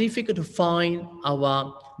is not difficult to find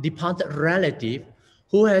our departed relative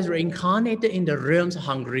who has reincarnated in the realms of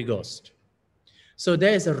hungry ghosts. So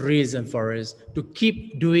there is a reason for us to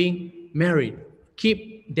keep doing merit,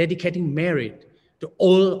 keep dedicating merit to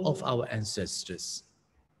all of our ancestors.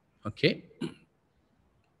 Okay?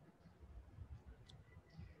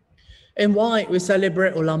 And why we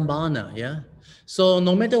celebrate Ulambana, yeah? So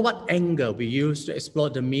no matter what angle we use to explore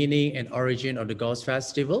the meaning and origin of the Ghost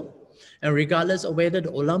Festival, and regardless of whether the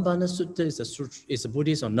Ulambana Sutta is a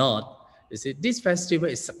Buddhist or not, You see, this festival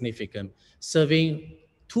is significant, serving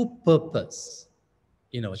two purposes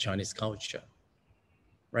in our Chinese culture,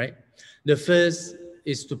 right? The first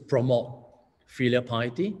is to promote filial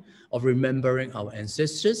piety of remembering our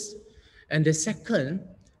ancestors. And the second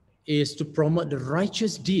is to promote the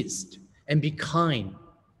righteous deeds and be kind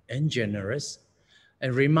and generous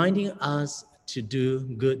and reminding us to do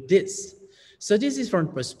good deeds. So this is from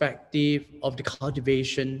the perspective of the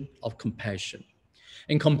cultivation of compassion.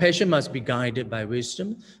 And compassion must be guided by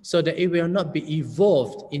wisdom so that it will not be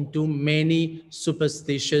evolved into many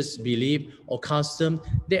superstitious beliefs or customs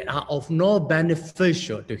that are of no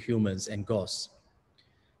beneficial to humans and gods.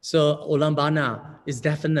 So Ulambana is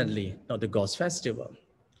definitely not the God's festival.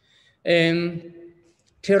 And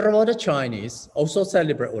Theravada Chinese also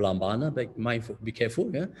celebrate Ulambana, but mindful, be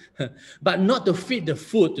careful, yeah? But not to feed the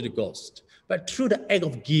food to the ghost, but through the act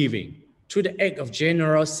of giving, through the act of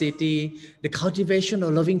generosity, the cultivation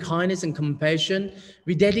of loving kindness and compassion,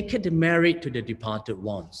 we dedicate the merit to the departed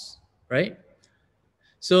ones, right?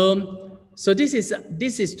 So this is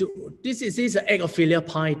an act of filial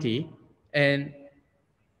piety and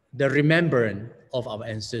the remembrance of our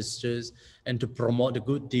ancestors and to promote the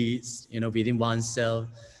good deeds, within oneself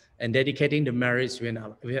and dedicating the merits with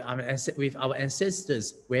our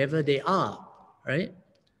ancestors wherever they are, right?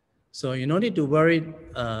 So you don't need to worry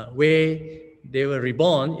where they were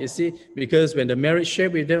reborn, you see, because when the merit share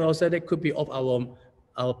with them also, that could be of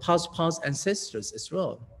our past ancestors as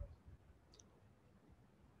well.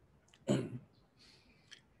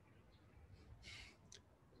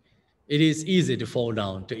 It is easy to fall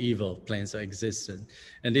down to evil planes of existence.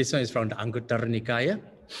 And this one is from the Anguttara Nikaya.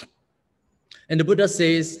 And the Buddha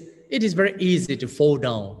says, it is very easy to fall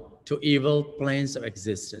down to evil planes of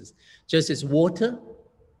existence. Just as water,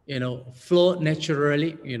 flow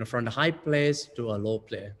naturally, from the high place to a low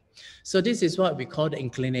place. So this is what we call the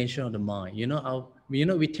inclination of the mind.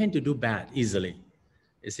 We tend to do bad easily,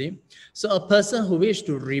 you see. So a person who wishes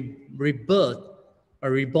to rebirth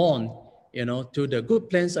or reborn, to the good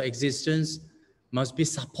planes of existence must be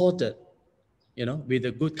supported, with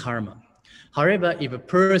a good karma. However, if a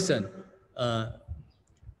person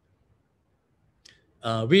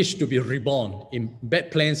wish to be reborn in bad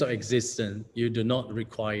planes of existence, you do not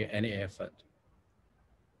require any effort.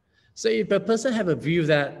 So if a person have a view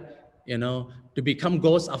that, to become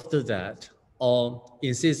ghosts after that, or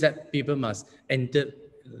insists that people must enter,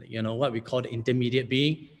 what we call the intermediate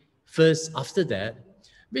being first after that,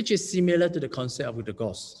 which is similar to the concept of the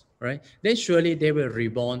ghosts, right? Then surely they will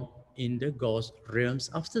reborn in the ghost realms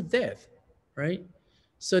after death, right?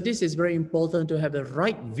 So this is very important. To have the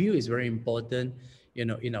right view is very important,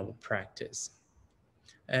 in our practice.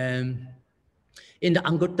 And in the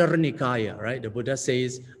Anguttara Nikaya, right, the Buddha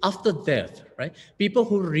says, after death, right, people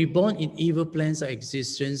who reborn in evil planes of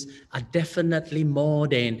existence are definitely more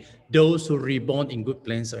than those who reborn in good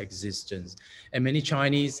planes of existence. And many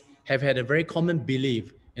Chinese have had a very common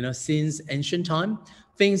belief, since ancient time,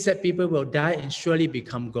 things that people will die and surely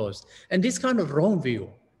become ghosts. And this kind of wrong view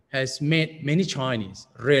has made many Chinese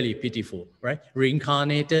really pitiful, right?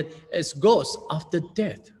 Reincarnated as ghosts after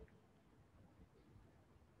death.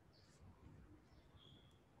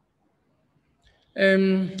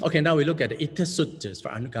 Okay, now we look at the Itta Suttas for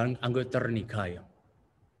Anguttara Nikaya.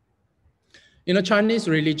 Chinese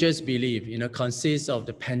religious belief, consists of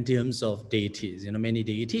the pantheons of deities, many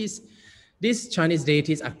deities. These Chinese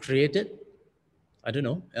deities are created, I don't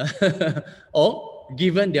know, or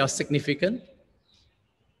given their significance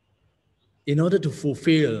in order to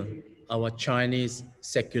fulfill our Chinese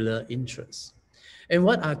secular interests. And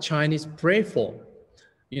what our Chinese pray for?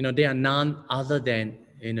 They are none other than,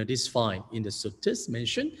 these five in the suttas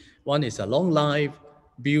mentioned. One is a long life,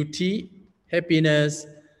 beauty, happiness,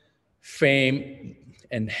 fame,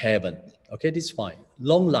 and heaven. Okay, these five: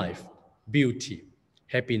 long life, beauty,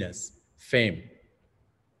 happiness, fame,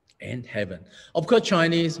 and heaven. Of course,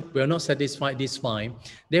 Chinese will not satisfy these five.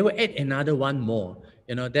 They will add another one more.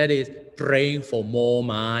 That is praying for more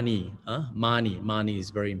money. Money is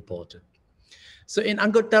very important. So in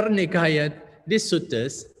Anguttara Nikaya, these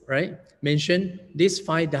suttas, right, mention these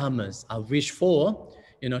five dhammas are wished for,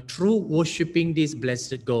 through worshipping these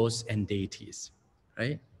blessed ghosts and deities,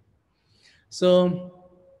 right? So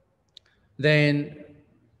then,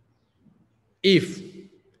 if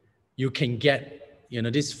you can get,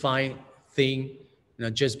 this five thing,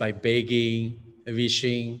 just by begging,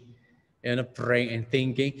 wishing, praying and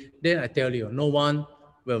thinking, then I tell you, no one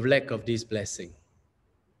will lack of this blessing,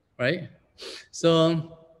 right?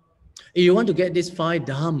 So if you want to get these five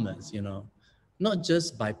dhammas, not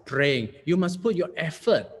just by praying, you must put your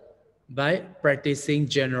effort by practicing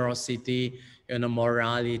generosity,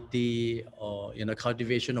 morality, or,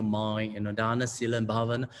 cultivation of mind, dana, sila, and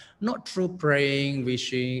bhavana, not through praying,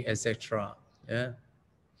 wishing, etc. Yeah.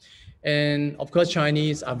 And of course,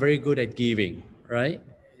 Chinese are very good at giving, right?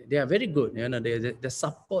 They are very good, they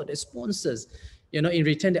support, they sponsors, in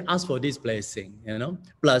return, they ask for this blessing,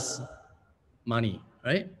 plus money,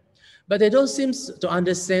 right? But they don't seem to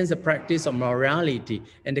understand the practice of morality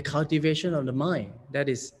and the cultivation of the mind. That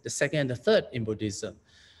is the second and the third in Buddhism.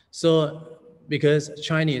 So, because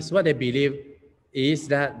Chinese, what they believe is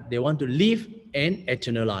that they want to live an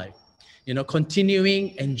eternal life,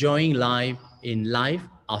 continuing enjoying life in life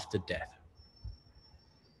after death.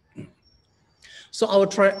 So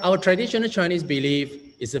our traditional Chinese belief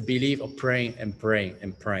is a belief of praying and praying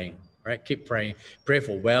and praying, right? Keep praying. Pray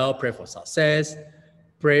for wealth, pray for success,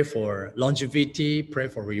 pray for longevity, pray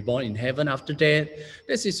for reborn in heaven after death.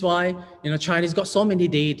 This is why, Chinese got so many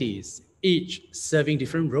deities, each serving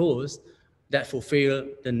different roles that fulfill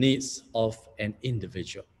the needs of an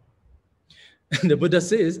individual. The Buddha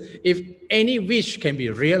says, if any wish can be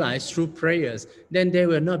realized through prayers, then there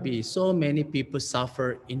will not be so many people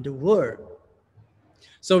suffer in the world.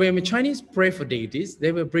 So when the Chinese pray for deities,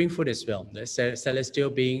 they will bring food as well. The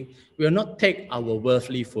celestial being will not take our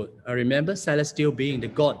worldly food. Remember, celestial being, the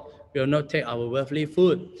God, will not take our worldly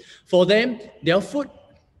food. For them, their food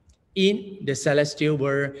in the celestial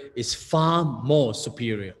world is far more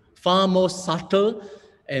superior, far more subtle,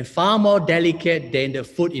 and far more delicate than the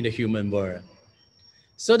food in the human world.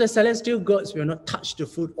 So the celestial gods will not touch the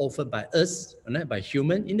food offered by us, by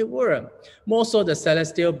human in the world. More so the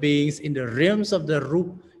celestial beings in the realms of the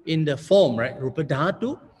in the form, right? Rupa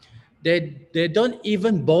Dhatu, they don't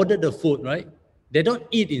even bother the food, right? They don't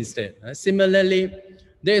eat instead. Similarly,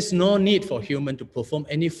 there is no need for human to perform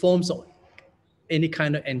any forms of any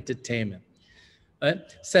kind of entertainment. Right?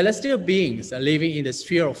 Celestial beings are living in the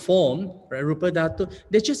sphere of form, right? Rupa Dhatu,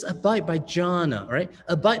 they just abide by jhana, right?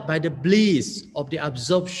 Abide by the bliss of the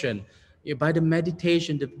absorption, by the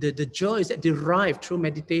meditation, the joys that derive through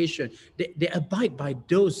meditation. They abide by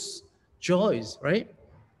those joys, right?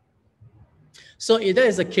 So if that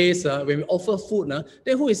is the case, when we offer food,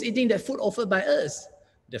 then who is eating that food offered by us?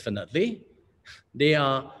 Definitely, they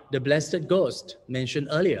are the blessed ghost mentioned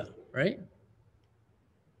earlier, right?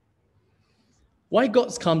 Why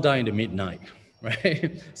gods come down in the midnight,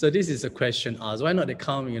 right? So this is a question asked. Why not they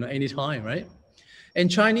come, anytime, right?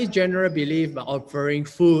 And Chinese general belief by offering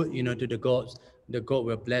food, to the gods, the god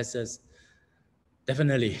will bless us.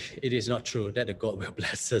 Definitely, it is not true that the god will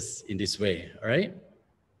bless us in this way, all right?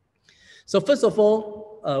 So first of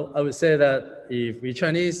all, I would say that if we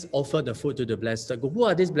Chinese offer the food to the blessed god, who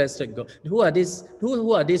are these blessed gods? Who are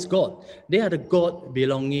these gods? They are the god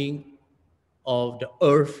belonging of the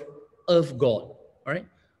earth god. Right?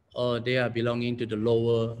 Or they are belonging to the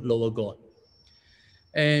lower god.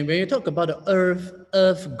 And when you talk about the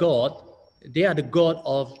earth god, they are the god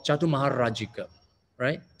of Chaturmaharajika,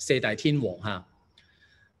 right? 31Jan21,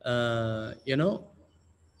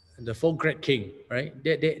 the four great king, right?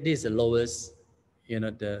 This is the lowest,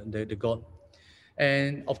 the god.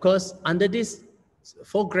 And of course, under this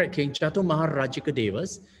four great king, Chaturmaharajika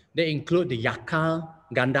devas, they include the Yaka,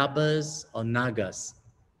 Gandharvas, or Nagas,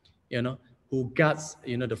 who guards,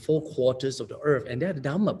 the four quarters of the earth, and they are the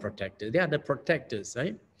Dhamma protectors. They are the protectors,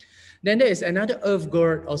 right? Then there is another earth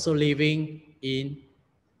god also living in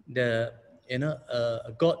the,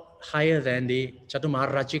 a god higher than the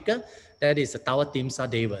Chaturmaharajika, that is the Tawatimsa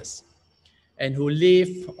Devas, and who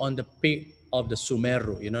live on the peak of the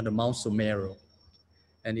Sumeru, the Mount Sumeru.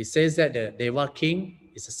 And it says that the Deva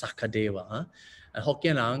king is a Sakadeva.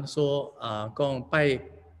 Hokkien lang, so, kong pai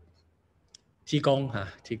Tikong,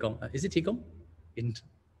 is it Tikong?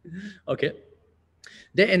 Okay.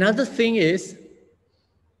 Then another thing is,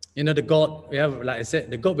 the god, like I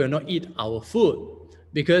said, the god will not eat our food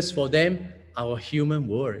because for them, our human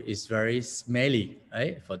world is very smelly,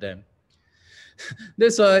 right? For them.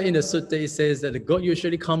 That's why in the sutta it says that the god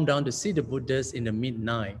usually come down to see the Buddhas in the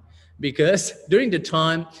midnight because during that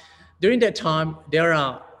time, there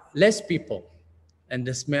are less people and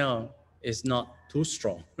the smell is not too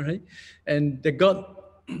strong, right? And the god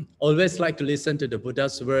always like to listen to the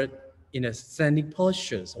Buddha's word in a standing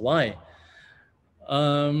postures. Why?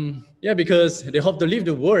 Because they hope to leave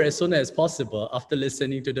the world as soon as possible after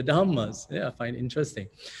listening to the Dhammas. Yeah, I find it interesting.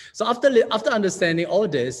 So after understanding all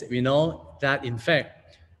this, we know that in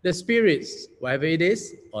fact, the spirits, whatever it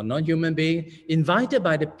is, or non-human being, invited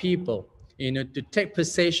by the people, to take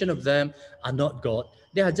possession of them are not God.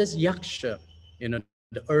 They are just yaksha,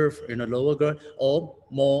 the earth, lower god, or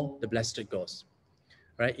more the blessed gods,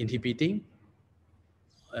 right? Inhibiting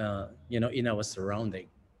in our surrounding.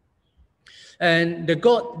 And the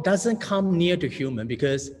God doesn't come near to human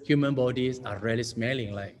because human bodies are really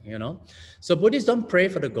smelling like, So Buddhists don't pray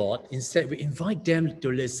for the God. Instead, we invite them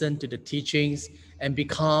to listen to the teachings and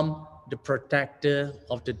become the protector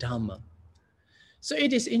of the Dhamma. So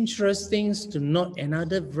it is interesting to note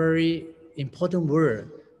another very important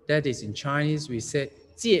word that is in Chinese. We say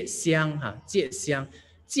戒香, 戒香.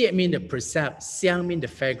 戒 means the percept, 香 means the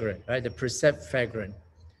fragrant, right? The percept fragrant,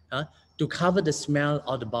 to cover the smell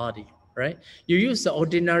of the body, right? You use the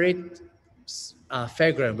ordinary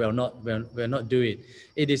fragrant will not do it.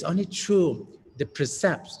 It is only through the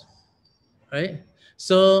precepts, right?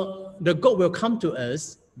 So the God will come to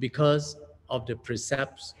us because of the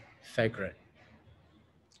precepts fragrant.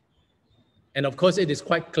 And of course, it is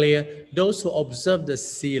quite clear, those who observe the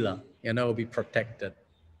sila, will be protected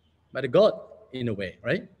by the God in a way,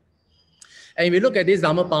 right? And if we look at this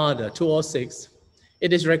Dhammapala 206,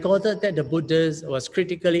 it is recorded that the Buddha was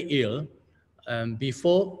critically ill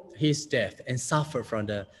before his death and suffered from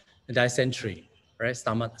the dysentery, right?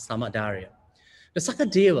 Stomach diarrhea. The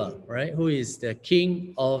Sakadeva, right, who is the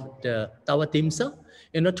king of the Tawatimsa,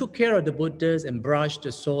 took care of the Buddhas and brushed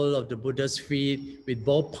the sole of the Buddha's feet with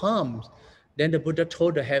both palms. Then the Buddha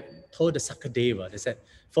told the Sakadeva, they said,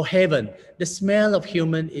 for heaven, the smell of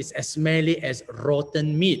human is as smelly as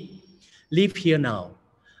rotten meat. Live here now.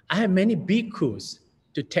 I have many bhikkhus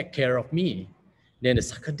to take care of me. Then the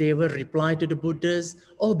Sakadeva replied to the Buddhas,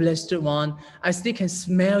 oh, blessed one, I still can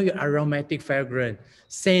smell your aromatic fragrance,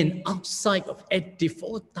 sent outside of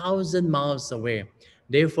 84,000 miles away.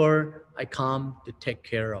 Therefore, I come to take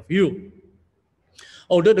care of you.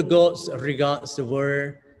 Although the gods regards the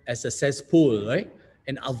world as a cesspool, right,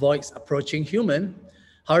 and avoids approaching human,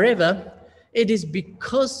 however, it is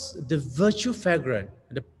because the virtue fragrant,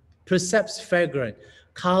 the precepts fragrant,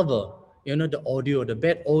 cover, the audio, the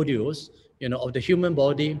bad audios, of the human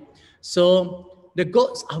body. So the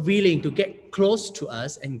gods are willing to get close to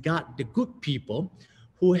us and guard the good people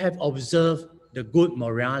who have observed the good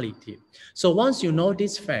morality. So once you know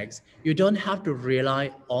these facts, you don't have to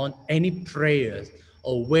rely on any prayers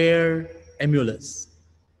or wear amulets,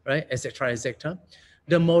 right, etc., etc.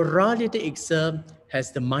 The morality itself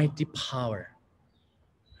has the mighty power,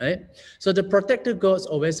 right? So the protector gods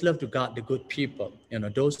always love to guard the good people,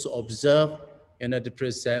 those who observe, the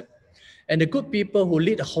precept. And the good people who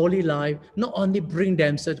lead a holy life not only bring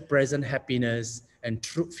themselves present happiness and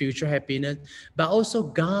true future happiness, but also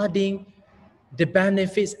guarding the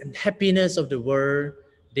benefits and happiness of the world.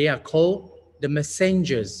 They are called the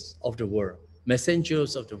messengers of the world.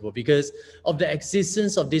 Messengers of the world, because of the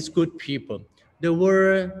existence of these good people. The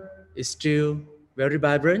world is still very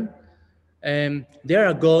vibrant, and there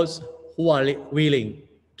are gods who are willing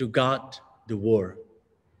to guard the world.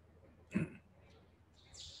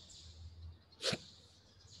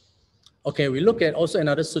 Okay, we look at also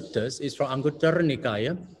another suttas. It's from Anguttara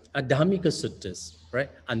Nikaya, Adhamika Suttas,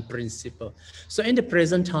 right? And principle. So in the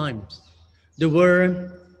present times, the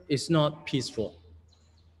world is not peaceful.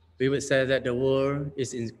 We would say that the world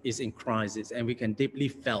is in crisis, and we can deeply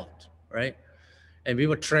felt, right? And we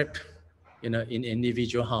were trapped, in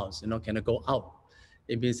individual house, cannot go out.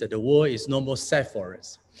 It means that the world is no more safe for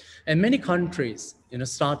us. And many countries,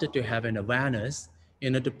 started to have an awareness,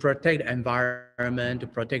 to protect the environment, to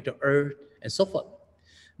protect the earth, and so forth.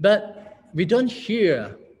 But we don't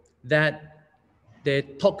hear that they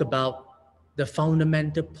talk about the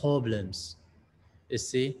fundamental problems, you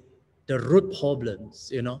see, the root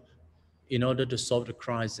problems, in order to solve the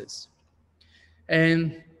crisis.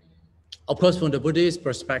 And of course, from the Buddhist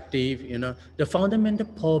perspective, the fundamental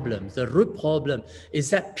problem, the root problem is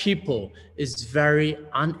that people is very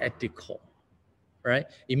unethical, right?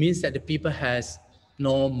 It means that the people has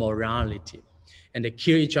no morality, and they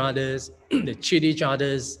kill each other, they cheat each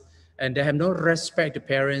other, and they have no respect to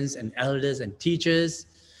parents and elders and teachers,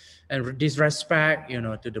 and disrespect,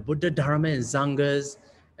 to the Buddha, Dharma, and Sanghas,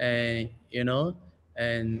 and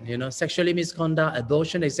sexually misconduct,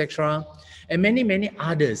 abortion, etc., and many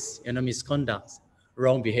others, misconducts,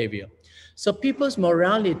 wrong behavior. So people's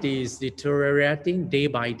morality is deteriorating day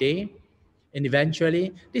by day, and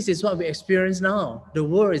eventually, this is what we experience now. The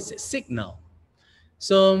world is sick now.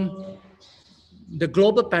 So the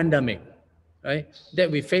global pandemic, right, that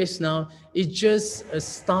we face now is just a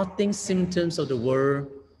starting symptoms of the world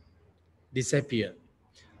disappear.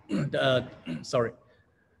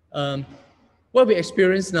 What we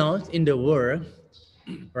experience now in the world,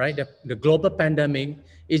 right, the global pandemic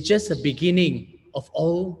is just the beginning of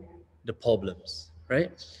all the problems,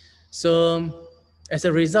 right? So as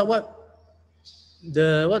a result, what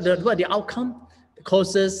the outcome? The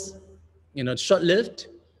causes, short-lived,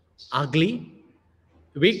 ugly,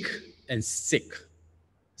 weak, and sick.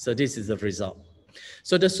 So this is the result.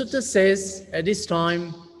 So the sutta says at this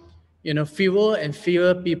time, fewer and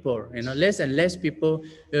fewer people, less and less people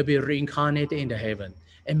will be reincarnated in the heaven.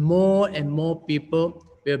 And more people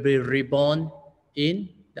will be reborn in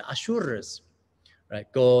the Asuras,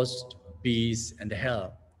 right? Ghosts, beasts, and the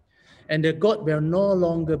hell. And the God will no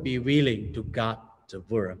longer be willing to guard the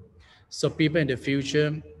world. So people in the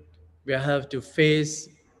future will have to face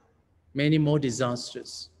many more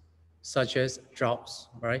disasters, such as droughts,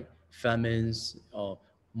 right? Famines, or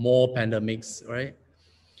more pandemics, right?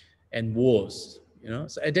 And wars,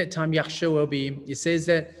 So at that time, Yaksha will be, it says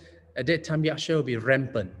that at that time, Yaksha will be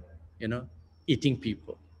rampant, eating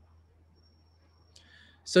people.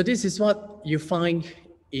 So this is what you find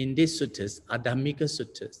in these suttas, Adhammika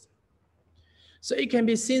suttas. So it can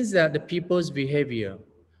be seen that the people's behavior,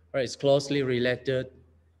 right, is closely related,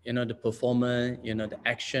 the performance, the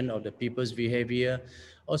action of the people's behavior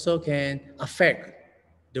also can affect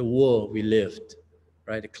the world we lived,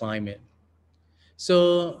 right, the climate.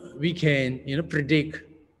 So we can, predict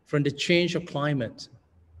from the change of climate,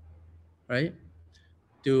 right,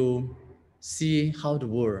 to see how the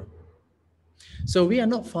world. So we are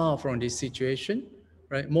not far from this situation,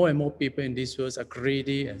 right? More and more people in this world are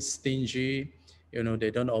greedy and stingy.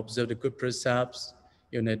 They don't observe the good precepts.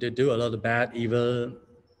 They do a lot of bad, evil,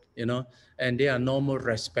 and they are no more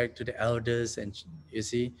respect to the elders and,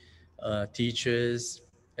 teachers,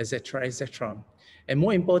 etc., etc. And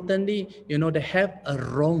more importantly, they have a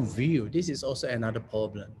wrong view. This is also another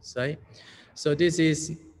problem, right? So this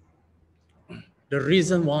is the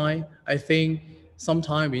reason why I think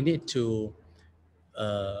sometimes we need to,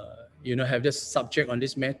 have this subject on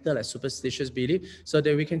this matter, like superstitious belief, so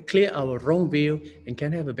that we can clear our wrong view and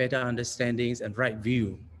can have a better understandings and right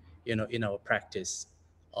view, in our practice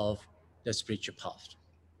of the spiritual path.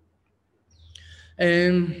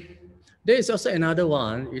 And there is also another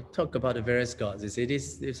one. We talk about the various gods. You see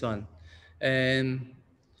this one, and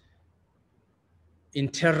in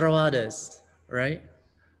Theravadas, right,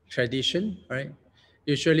 tradition, right.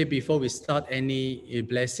 Usually, before we start any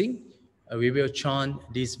blessing, we will chant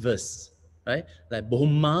this verse, right? Like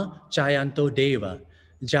Bhumma Chayanto Deva,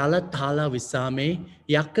 Jala Thala Visame,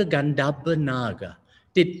 Yaka Gandabba Naga,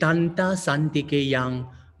 Titanta Santike Yang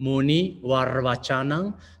Muni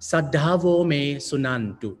Varvachanang, Sadhavo Me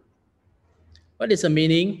Sunantu. What is the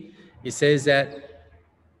meaning? It says that,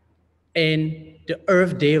 and the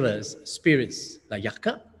earth devas, spirits like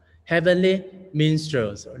Yaka, heavenly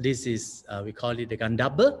minstrels, this is, we call it the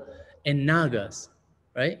Gandhabba, and Nagas,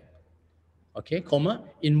 right? Okay, comma,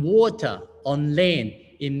 in water, on land,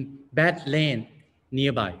 in bad land,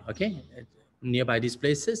 nearby, okay, nearby these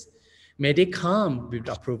places, may they come with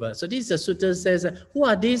approval. So this sutta says, who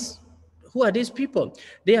are these people?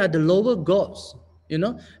 They are the lower gods,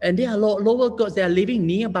 and they are lower gods. They are living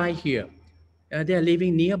nearby here. They are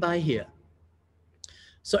living nearby here.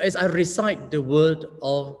 So as I recite the word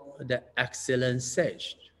of the excellent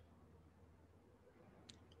sage,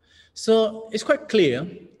 so it's quite clear.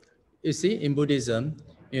 You see, in Buddhism,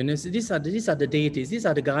 these are the deities. These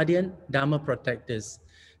are the guardian Dharma protectors.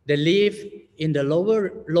 They live in the lower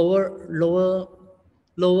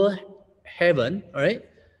heaven, all right?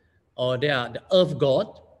 Or they are the earth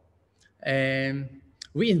god, and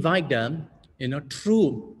we invite them,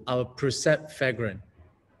 through our precept fragrant,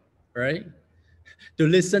 right, to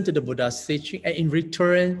listen to the Buddha's teaching, and in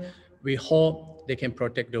return, we hope they can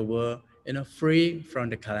protect the world, free from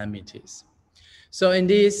the calamities. So in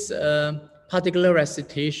this particular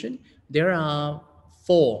recitation, there are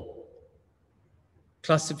 4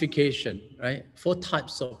 classifications, right? 4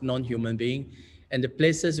 types of non-human beings and the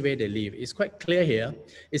places where they live. It's quite clear here.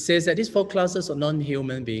 It says that these 4 classes of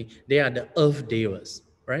non-human beings, they are the earth devas,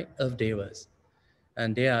 right? Earth devas.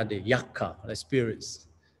 And they are the yaka, the spirits.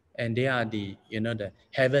 And they are the, the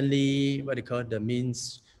heavenly, what they call the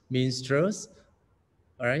minstrels,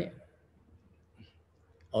 all right?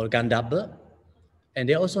 Or Gandhabba. And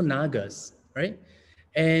they're also Nagas, right?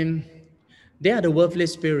 And they are the worldly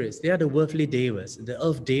spirits. They are the worldly devas, the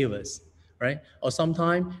earth devas, right? Or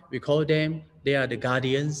sometimes we call them, they are the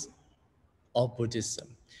guardians of Buddhism.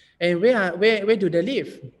 And where do they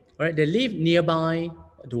live? Right? They live nearby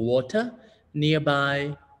the water,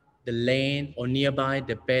 nearby the land, or nearby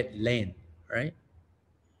the bad land, right?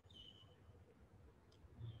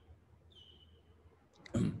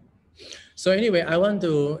 So anyway, I want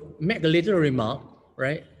to make a little remark,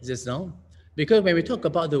 right, just now, because when we talk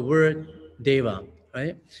about the word deva,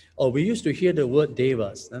 right, or we used to hear the word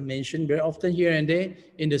devas mentioned very often here and there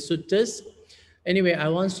in the suttas. Anyway, I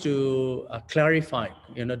want to clarify,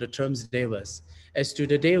 the terms devas. As to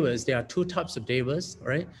the devas, there are two types of devas,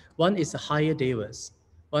 right? One is the higher devas,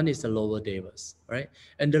 one is the lower devas, right?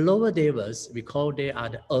 And the lower devas, we call they are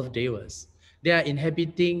the earth devas. They are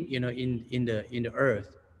inhabiting, you know, in the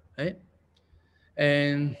earth, right?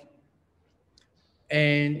 And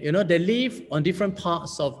you know, they live on different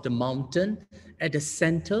parts of the mountain at the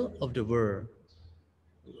center of the world,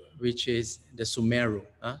 which is the Sumeru,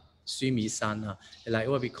 Sumisan, like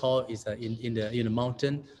what we call is in the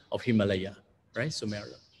mountain of Himalaya, right?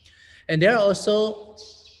 Sumeru. And there are also,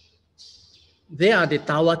 they are the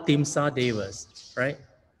Tawatimsa Devas, right?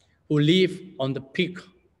 Who live on the peak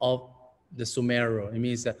of the Sumeru. It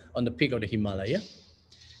means on the peak of the Himalaya.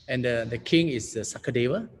 And the king is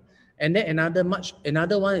Sakadeva. And then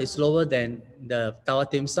another one is lower than the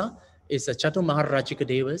Tawatimsa, is the Chaturmaharajika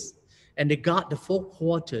Devas. And they guard the four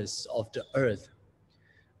quarters of the earth.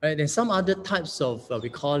 Right? And some other types of, we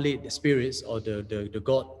call it the spirits or the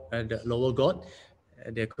god, the lower god.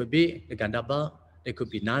 There could be the Gandhapa, there could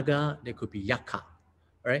be Naga, there could be Yaka,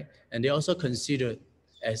 right? And they're also considered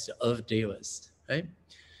as the earth devas, right?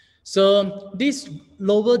 So these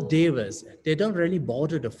lower devas, they don't really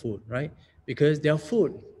bother the food, right? Because their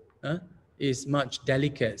food is much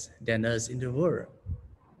delicate than us in the world.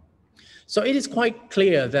 So it is quite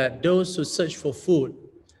clear that those who search for food,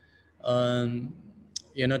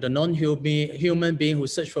 you know, the non-human being who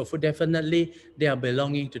search for food, definitely they are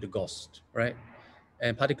belonging to the ghost, right?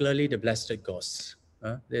 And particularly the blessed ghosts.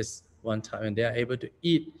 There's one time when they are able to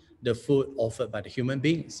eat the food offered by the human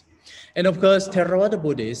beings. And of course, Theravada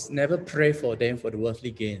Buddhists never pray for them for the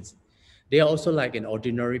worldly gains. They are also like an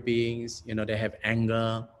ordinary beings, you know, they have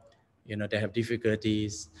anger, you know, they have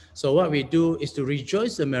difficulties. So what we do is to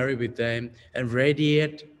rejoice the merit with them and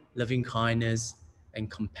radiate loving kindness and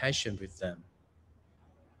compassion with them.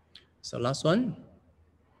 So last one.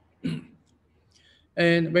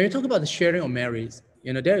 And when you talk about the sharing of merits,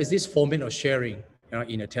 you know, there is this format of sharing, you know,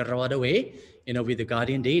 in a Theravada way, you know, with the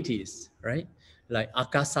guardian deities, right? Like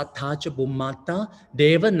Akasathacha Bhummata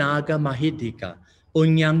Deva Naga Mahidika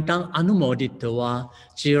Punyantang Anumoditawa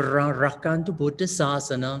Chira Rakantu Buddha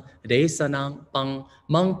Sasanang Desanang Pang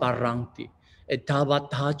Mang Parangti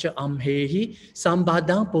Etavatacha Amhehi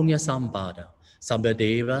Sambadang Punya Sambada Sabbe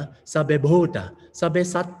Deva, Sabbe Bhuta, Sabbe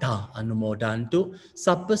Sattha Anumodantu,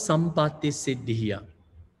 Sabbe Sampati Siddhiya.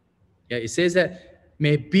 Yeah, it says that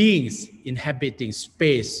may beings inhabiting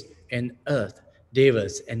space and earth,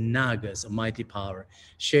 devas and nagas of mighty power,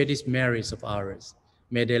 share these merits of ours.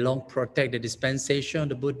 May they long protect the dispensation of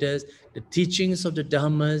the Buddhas, the teachings of the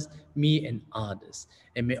Dhammas, me and others.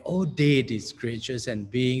 And may all deities, creatures and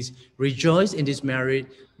beings rejoice in this merit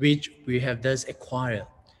which we have thus acquired.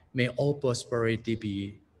 May all prosperity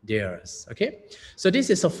be theirs. Okay, so this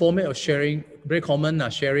is a format of sharing, very common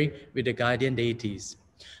sharing with the guardian deities.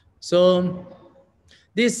 So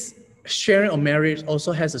this sharing of merit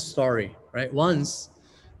also has a story, right? Once,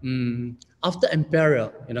 after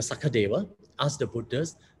Emperor, you know, Sakadeva asked the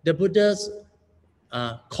Buddhas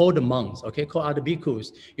called the monks, okay, called other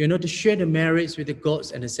bhikkhus, you know, to share the merits with the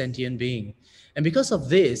gods and the sentient being. And because of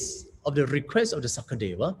this, of the request of the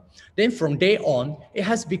Sakadeva, then from day on, it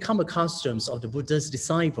has become a custom of the Buddha's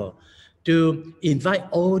disciple to invite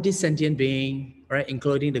all these sentient beings, right,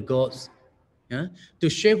 including the gods, yeah, to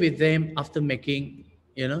share with them after making,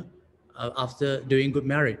 you know, after doing good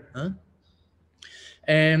merit.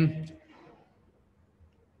 And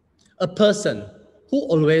a person who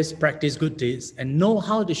always practice good deeds and know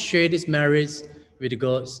how to share these merits with the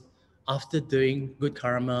gods, after doing good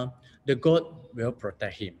karma, the god will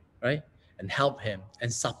protect him, right? And help him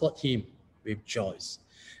and support him with joys.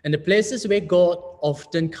 And the places where God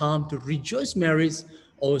often come to rejoice merits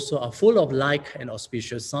also are full of like and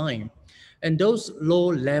auspicious sign. And those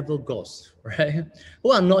low-level gods, right,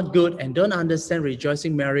 who are not good and don't understand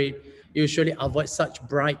rejoicing merit, usually avoid such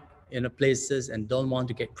bright, you know, places and don't want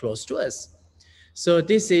to get close to us. So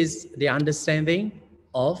this is the understanding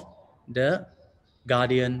of the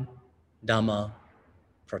guardian Dhamma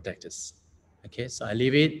protectors. Okay, so I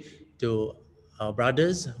leave it to our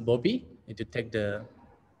brothers, Bobby, to take the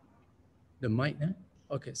mic.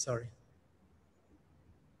 Okay, sorry.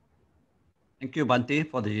 Thank you, Bhante,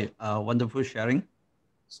 for the wonderful sharing.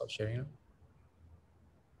 Stop sharing.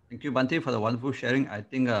 Thank you, Bhante, for the wonderful sharing. I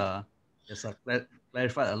think it's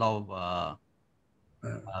clarified a lot of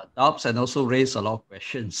doubts and also raised a lot of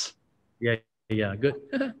questions. Yeah, good.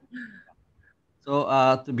 So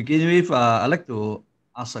to begin with, I'd like to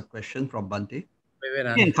ask a question from Bhante. Wait,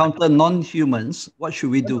 if we encounter non-humans, what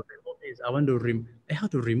should we do? I want to remove. How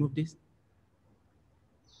to remove this?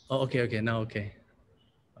 Oh, okay. Now, okay.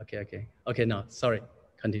 Okay. Now, sorry.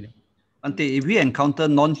 Continue. Bhante, if we encounter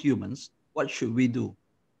non-humans, What should we do?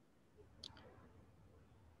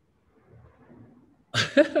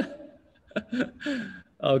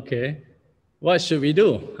 Okay. What should we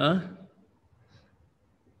do? Huh?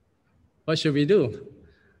 What should we do?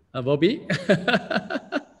 Bobby?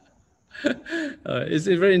 It's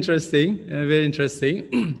very interesting. Very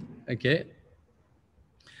interesting. Okay.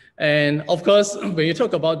 And of course, when you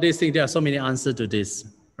talk about this thing, there are so many answers to this,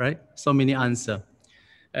 right? So many answers.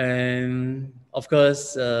 And of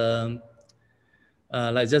course, like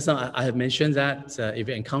just now, I have mentioned that if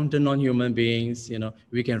we encounter non-human beings,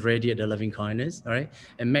 we can radiate the loving kindness, right?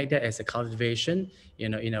 And make that as a cultivation,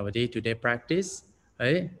 in our day-to-day practice,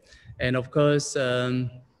 right? And of course,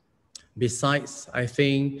 besides, I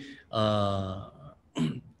think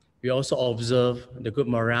we also observe the good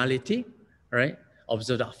morality, right?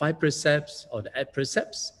 Observe the 5 precepts or the 8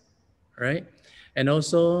 precepts, right? And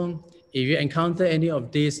also, if you encounter any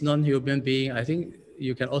of these non-human beings, I think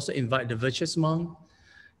you can also invite the virtuous monk,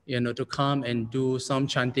 to come and do some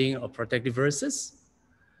chanting of protective verses,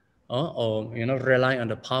 or rely on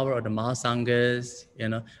the power of the Mahasanghas,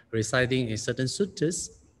 reciting in certain suttas.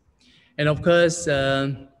 And of course,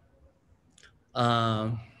 what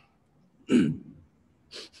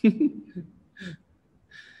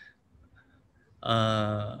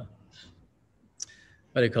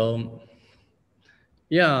do you call?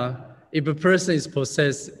 Yeah, if a person is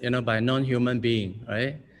possessed, by a non-human being,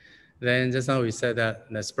 right? Then just now we said that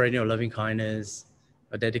the spreading of loving kindness,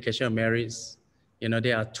 a dedication of merits,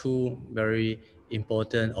 there are 2 very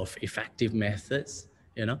important or effective methods,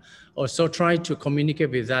 Also try to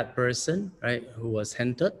communicate with that person, right, who was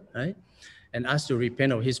hindered, right? And ask to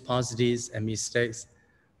repent of his past deeds and mistakes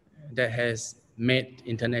that has made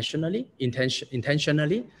intentionally,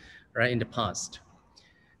 right, in the past.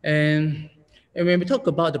 And when we talk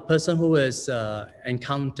about the person who is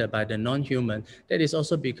encountered by the non-human, that is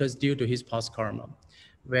also because due to his past karma,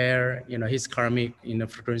 where his karmic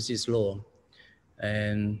frequency is low,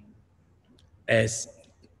 and as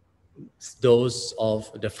those of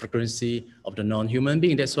the frequency of the non-human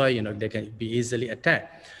being, that's why they can be easily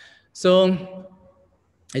attacked. So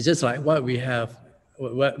it's just like what we have,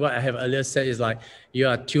 what I have earlier said is like you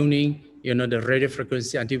are tuning, the radio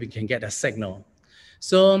frequency until we can get a signal.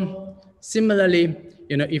 So similarly,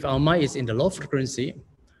 if our mind is in the low frequency,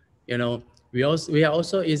 we are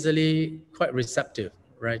also easily quite receptive,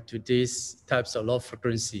 right, to these types of low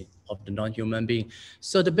frequency of the non-human being.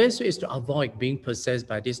 So the best way is to avoid being possessed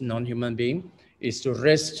by this non-human being is to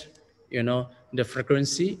rest, the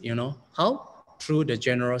frequency, how? Through the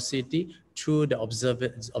generosity, through the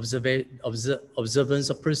observance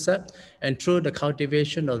of precept, and through the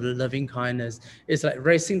cultivation of the loving kindness. It's like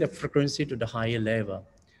raising the frequency to the higher level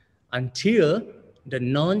until the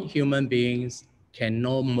non-human beings can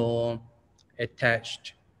no more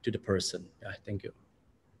attach to the person. Yeah, thank you.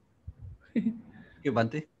 Thank you,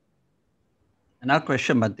 Bhante. Another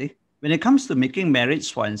question, Bhante. When it comes to making merits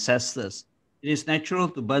for ancestors, it is natural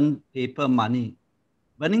to burn paper money.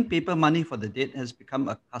 Burning paper money for the dead has become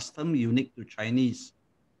a custom unique to Chinese.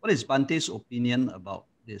 What is Bhante's opinion about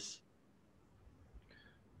this?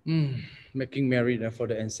 Making merit for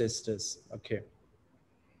the ancestors. Okay.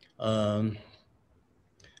 Of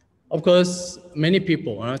course, many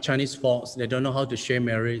people, Chinese folks, they don't know how to share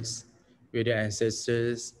merits with their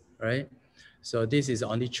ancestors, right? So this is the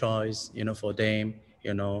only choice, for them,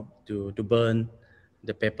 to burn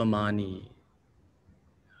the paper money,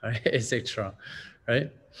 right, etc.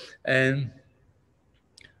 Right? And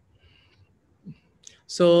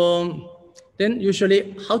so then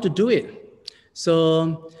usually how to do it?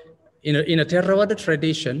 So in a Theravada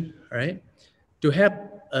tradition, right, to help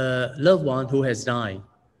a loved one who has died,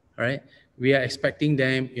 right, we are expecting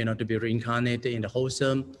them, to be reincarnated in the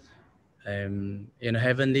wholesome,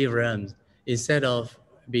 heavenly realms instead of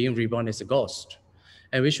being reborn as a ghost.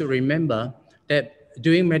 And we should remember that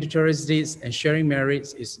doing meritorious deeds and sharing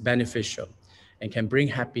merits is beneficial and can bring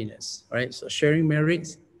happiness, right? So sharing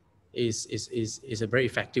merits is a very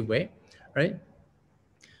effective way, right?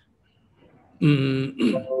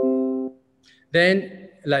 Then,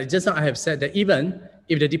 like just now I have said that even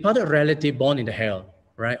if the departed relative born in the hell,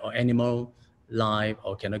 right, or animal life,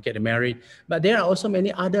 or cannot get married, but there are also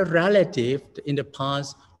many other relatives in the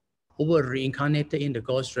past who were reincarnated in the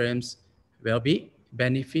ghost realms will be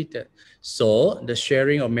benefited. So the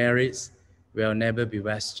sharing of merits will never be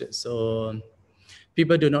wasted. So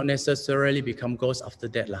people do not necessarily become ghosts after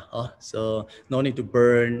that. So no need to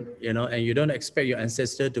burn, and you don't expect your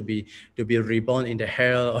ancestor to be reborn in the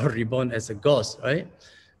hell or reborn as a ghost, right?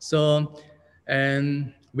 So,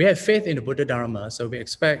 and we have faith in the Buddha Dharma. So we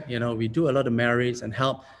expect, we do a lot of merits and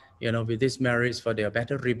help, with these merits for their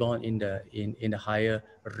better reborn in the higher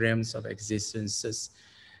realms of existences.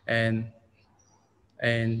 And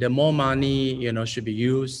the more money, should be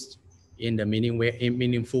used in the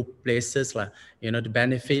meaningful places, like, the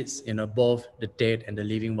benefits, both the dead and the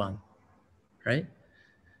living one, right?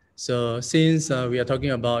 So since we are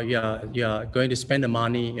talking about you are going to spend the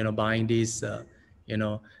money, buying this, the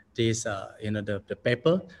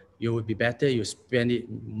paper, you would be better you spend it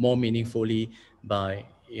more meaningfully by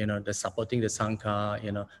the supporting the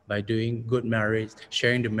Sangha, by doing good merits,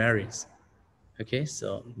 sharing the merits. Okay,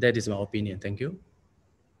 so that is my opinion. Thank you.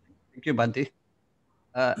 Thank you, Bhante.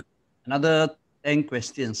 Another 10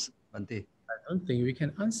 questions, Bhante. I don't think we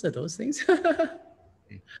can answer those things.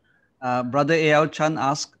 Okay. Brother A.L. Chan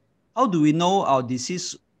asked, how do we know our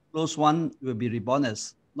deceased close one will be reborn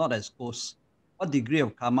as not as ghosts? What degree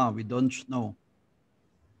of karma we don't know?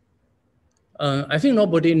 I think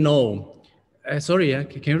nobody know. Sorry,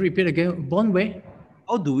 can you repeat again? Born where?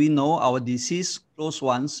 How do we know our deceased close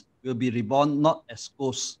ones will be reborn not as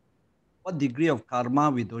ghosts? What degree of karma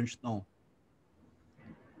we don't know?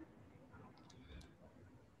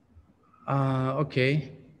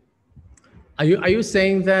 Okay. Are you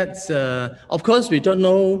saying that, of course, we don't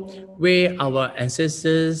know where our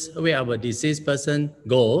ancestors, where our deceased person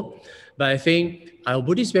go, but I think our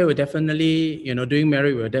Buddhist way will definitely, doing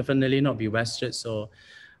merit will definitely not be wasted. So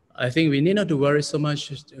I think we need not to worry so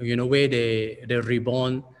much, where they're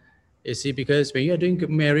reborn, you see, because when you're doing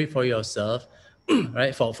merit for yourself,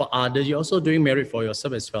 right, for others, you're also doing merit for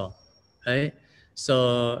yourself as well, right?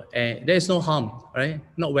 So there's no harm, right?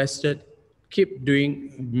 Not wasted. Keep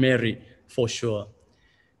doing merit. For sure,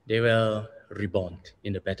 they will reborn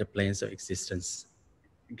in the better planes of existence.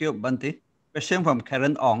 Thank you, Bhante. Question from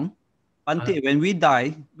Karen Ong. Bhante, when we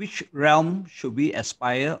die, which realm should we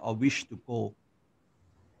aspire or wish to go?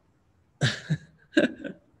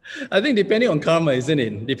 I think depending on karma, isn't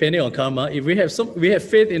it? Depending on karma, if we have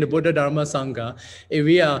faith in the Buddha Dharma Sangha, if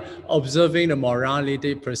we are observing the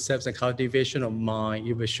morality, precepts, and cultivation of mind,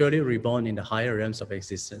 you will surely reborn in the higher realms of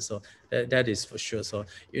existence. So that is for sure. So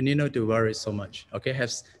you need not to worry so much. Okay,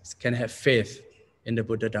 can have faith in the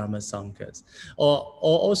Buddha Dharma Sanghas. Or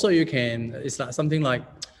also you can, it's like something like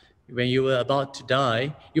when you were about to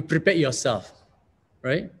die, you prepare yourself,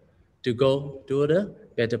 right, to go to the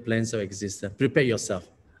better planes of existence. Prepare yourself.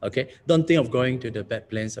 Okay, don't think of going to the bad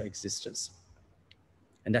planes of existence.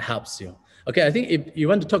 And that helps you. Okay, I think if you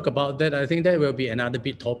want to talk about that, I think that will be another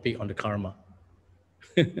big topic on the karma.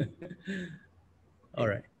 All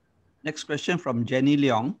right. Next question from Jenny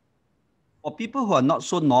Leong. For people who are not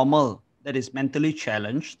so normal, that is mentally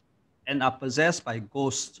challenged, and are possessed by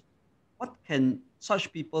ghosts, what can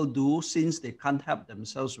such people do since they can't help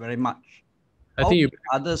themselves very much? How can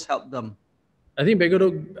others help them?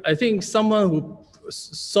 I think someone who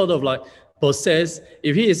sort of like possessed,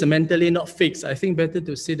 if he is mentally not fixed, I think better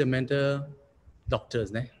to see the mental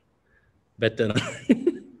doctors, better.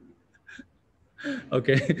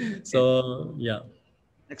 Okay, so yeah.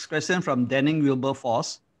 Next question from Denning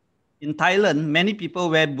Wilberforce. In Thailand, many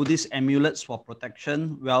people wear Buddhist amulets for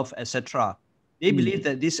protection, wealth, etc. They believe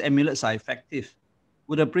that these amulets are effective.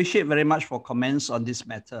 Would appreciate very much for comments on this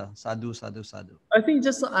matter. Sadhu, sadhu, sadhu. I think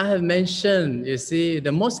just I have mentioned, you see,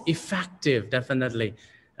 the most effective, definitely,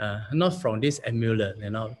 not from this amulet,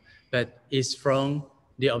 but it's from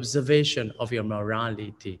the observation of your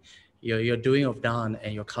morality, your doing of dharma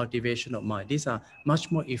and your cultivation of mind. These are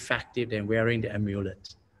much more effective than wearing the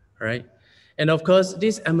amulet, right? And of course,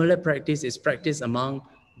 this amulet practice is practiced among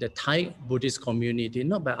the Thai Buddhist community,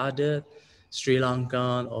 not by other Sri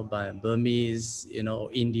Lankan or by Burmese,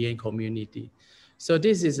 Indian community. So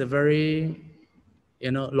this is a very,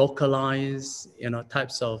 localized,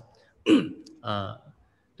 types of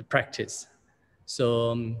the practice.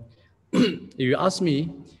 So if you ask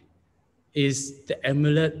me, is the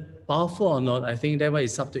amulet powerful or not? I think that one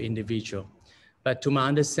is up to individual. But to my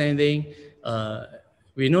understanding,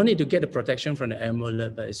 we don't need to get the protection from the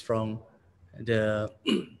amulet, but it's from the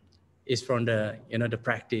the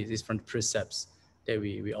practice, it's from the precepts that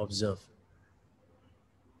we observe.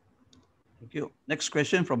 Thank you. Next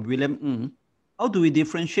question from William Ng. How do we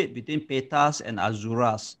differentiate between Petas and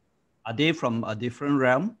Asuras? Are they from a different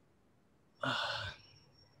realm?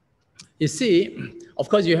 You see, of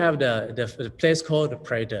course, you have the place called the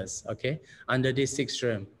Pretas, okay, under this sixth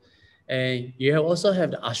realm. And you also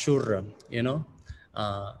have the Ashura,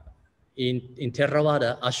 in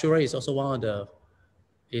Theravada, Ashura is also one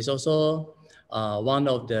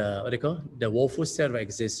of the, what they call, the woeful state of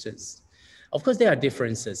existence. Of course, there are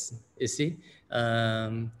differences, you see.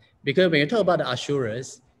 Because when you talk about the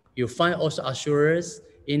Asuras, you find also Asuras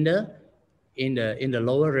in the in the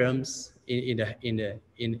lower realms, in the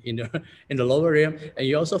lower realm, and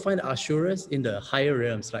you also find asuras in the higher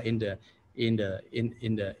realms, like in the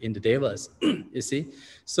devas. You see,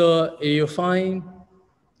 so you find,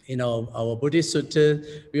 our Buddhist sutta,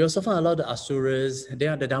 we also find a lot of asuras. They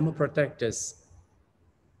are the Dharma protectors,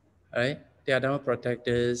 right? They are Dharma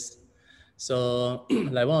protectors. So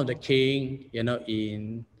like one of the king,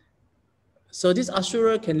 so this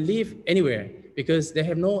asura can live anywhere because they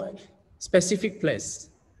have no specific place.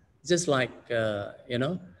 Just like,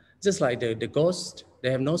 just like the ghost,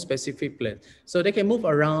 they have no specific place. So they can move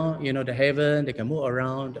around, the heaven, they can move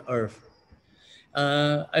around the earth.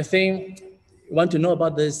 I think, want to know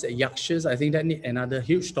about this yakshas, I think that need another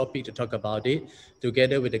huge topic to talk about it,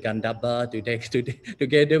 together with the Gandhapa,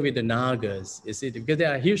 together with the Nagas, you see, because they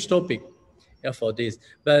are a huge topic for this.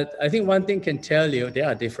 But I think one thing can tell you, there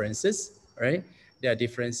are differences, right? There are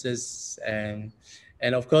differences, and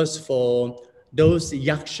of course, for those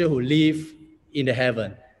yaksha who live in the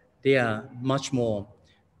heaven, they are much more,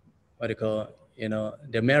 what they call,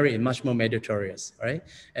 their merit is much more meritorious, right?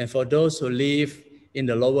 And for those who live in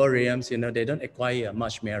the lower realms, they don't acquire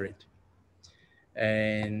much merit.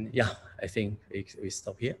 And yeah, I think we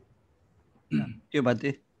stop here. Thank you,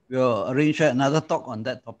 Bhante. We'll arrange another talk on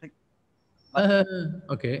that topic.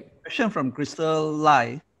 Okay. Question from Crystal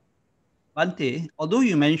Lai. Bhante, although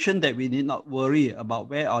you mentioned that we need not worry about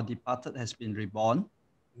where our departed has been reborn,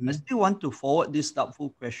 I still want to forward this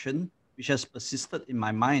doubtful question, which has persisted in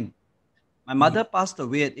my mind. My mother passed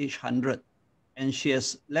away at age 100, and she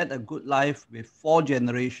has led a good life with 4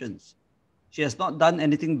 generations. She has not done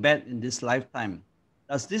anything bad in this lifetime.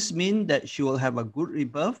 Does this mean that she will have a good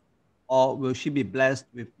rebirth, or will she be blessed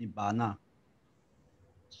with Nibbana?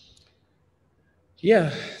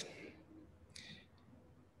 Yeah.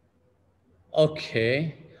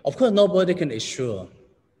 Okay. Of course, nobody can assure,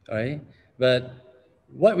 right? But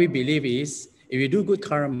what we believe is, if you do good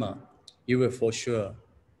karma, you will for sure,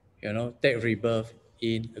 take rebirth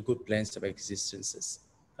in a good plans of existences.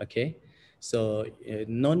 Okay. So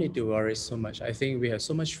no need to worry so much. I think we have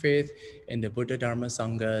so much faith in the Buddha Dharma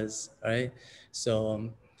Sanghas, right? So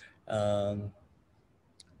the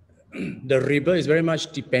rebirth is very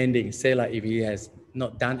much depending. Say like if he has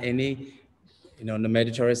not done any, the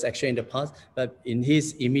meritorious action in the past, but in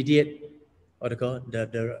his immediate, what they call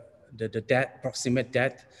the death, proximate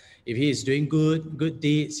death, if he is doing good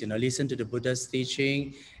deeds, listen to the Buddha's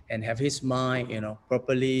teaching and have his mind,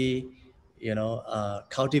 properly,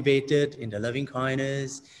 cultivated in the loving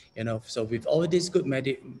kindness, so with all these good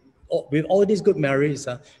merits,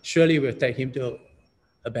 surely will take him to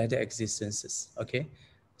a better existences. Okay,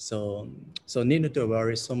 so need not to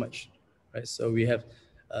worry so much, right? So we have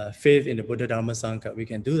faith in the Buddha Dharma Sangha. We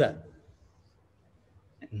can do that.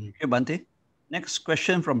 Thank you, Bhante. Next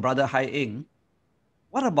question from Brother Hai Eng.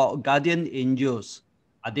 What about guardian angels?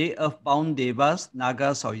 Are they earthbound devas,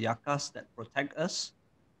 nagas, or yakas that protect us?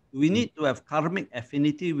 Do we need to have karmic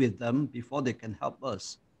affinity with them before they can help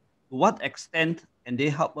us? To what extent can they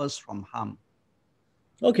help us from harm?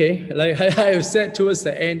 Okay, like I have said towards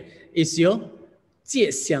the end, it's your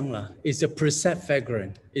戒相啦, it's your precept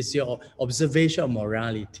vagrant, it's your observation of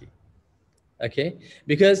morality. Okay,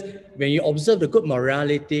 because when you observe the good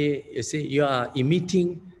morality, you see, you are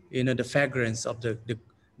emitting, the fragrance of the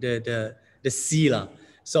sila.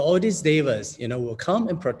 So all these devas, will come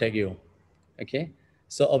and protect you. Okay,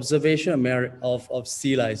 so observation of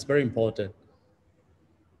sila is very important.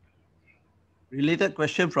 Related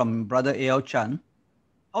question from Brother A.L. Chan.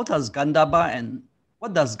 What does Gandhabas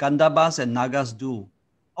and Nagas do?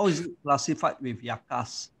 How is it classified with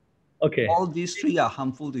yakas? Okay. All these 3 are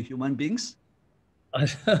harmful to human beings?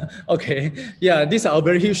 Okay, yeah, these are a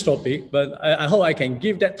very huge topic, but I hope I can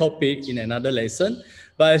give that topic in another lesson.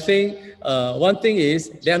 But I think one thing is,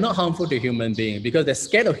 they are not harmful to human beings because they're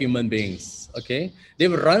scared of human beings. Okay, they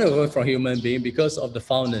will run away from human beings because of the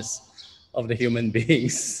foulness of the human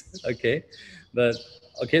beings. Okay, but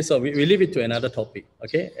okay, so we leave it to another topic.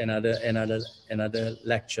 Okay, another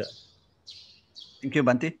lecture. Thank you,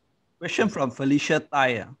 Bhante. Question from Felicia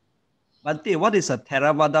Tai. Bhante, what is a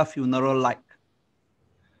Theravada funeral like?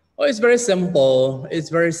 Oh, it's very simple. It's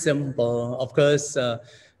very simple. Of course,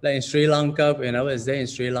 like in Sri Lanka, when I was there in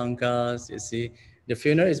Sri Lanka, you see, the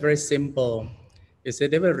funeral is very simple. You see,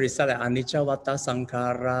 they will recite like Anicca Vata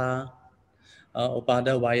Sankhara,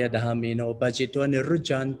 Upada Vaya Dhammino, Bhajitva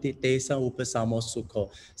Nirujanti Tesa Upasamo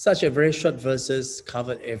Sukho. Such a very short verses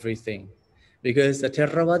covered everything. Because the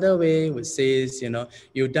Theravada way which says,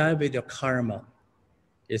 you die with your karma.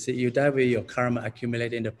 You see, you die with your karma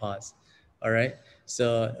accumulated in the past. All right.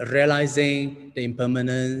 So realizing the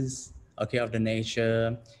impermanence, okay, of the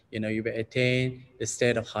nature, you will attain the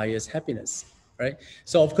state of highest happiness, right?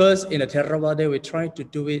 So of course, in the Theravada, we try to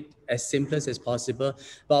do it as simple as possible.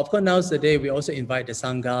 But of course, nowadays, we also invite the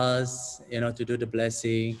Sanghas, to do the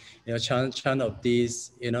blessing, chant of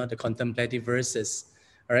these, the contemplative verses,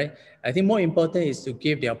 all right? I think more important is to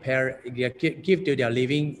give give to their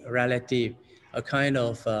living relative a kind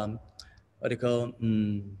of, what do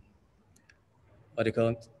you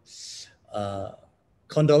call,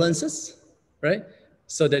 condolences, right?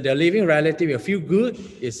 So that their living relative will feel good.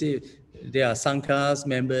 You see, there are Sanghas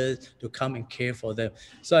members to come and care for them.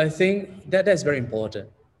 So I think that's very important,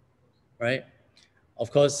 right?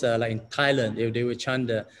 Of course, like in Thailand, if they would chant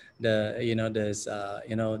there's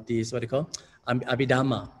these, what do you call,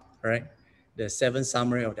 Abhidhamma, right? The 7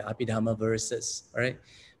 summary of the Abhidhamma verses, right?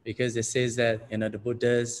 Because it says that the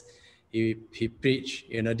Buddhas, he preached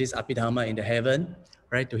this Abhidhamma in the heaven,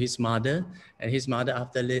 right, to his mother, and his mother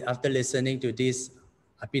after listening to these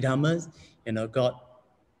Abhidhammas, got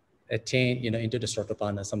attained into the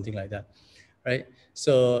Sotapanna, something like that, right?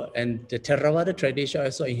 So, and the Theravada tradition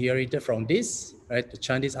also inherited from this, right, to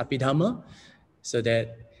chant this Abhidhamma, so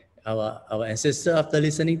that our ancestors, after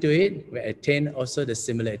listening to it, will attain also the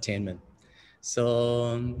similar attainment.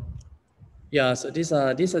 So, yeah, so these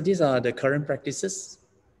are the current practices.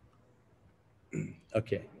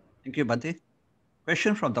 Okay. Thank you, Bhante.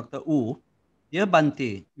 Question from Dr. Wu. Dear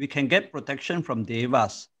Bhante, we can get protection from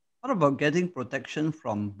devas. What about getting protection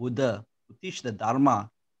from Buddha, who teach the Dharma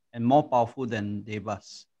and more powerful than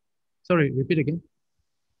devas? Sorry, repeat again.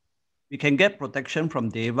 We can get protection from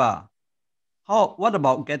deva. What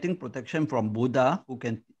about getting protection from Buddha, who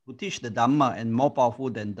teach the Dhamma and more powerful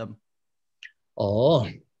than them? Oh,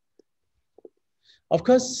 of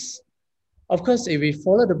course, if we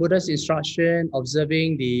follow the Buddha's instruction,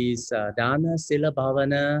 observing these dana, sila,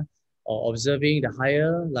 bhavana, or observing the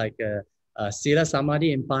higher, like sila,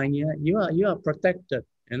 samadhi, and panya, you are protected.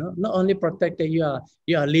 Not only protected, you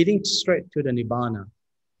are leading straight to the nibbana.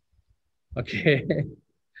 Okay.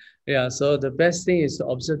 Yeah. So the best thing is to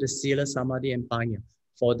observe the sila, samadhi, and panya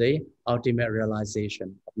for the ultimate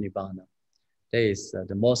realization of nibbana. That is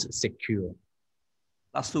the most secure.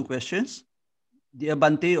 Last 2 questions. Dear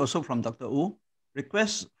Bhante, also from Dr. Wu,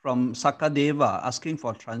 request from Sakadeva asking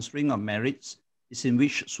for transferring of merits is in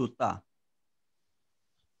which sutta?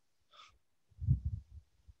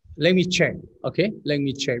 Let me check, okay? Let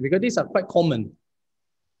me check, because these are quite common.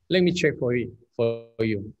 Let me check for you.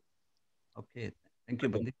 Okay, thank you,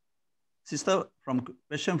 Bhante.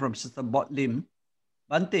 Question from Sister Bot Lim.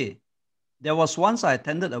 Bhante, there was once I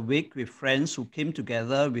attended a wake with friends who came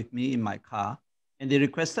together with me in my car, and they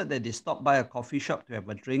requested that they stop by a coffee shop to have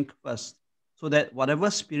a drink first, so that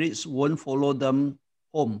whatever spirits won't follow them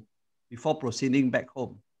home before proceeding back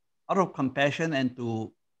home. Out of compassion and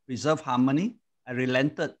to preserve harmony, I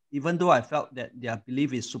relented, even though I felt that their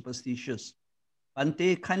belief is superstitious.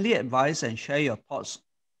 Bhante, kindly advise and share your thoughts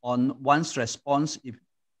on one's response if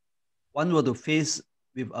one were to face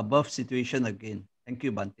with above situation again. Thank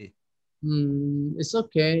you, Bhante. It's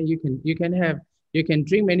okay. You can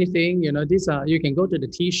drink many things. These are, you can go to the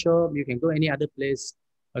tea shop, you can go any other place.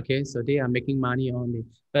 Okay, so they are making money on it.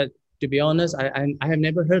 But to be honest, I have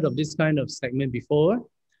never heard of this kind of segment before.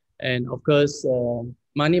 And of course,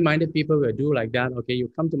 money-minded people will do like that. Okay, you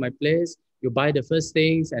come to my place, you buy the first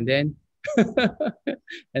things, and then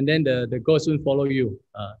and then the ghost will follow you.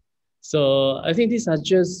 So I think these are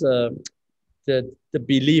just the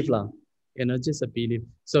belief lah. Just a belief.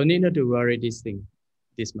 So need not to worry this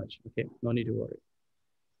much. Okay, no need to worry.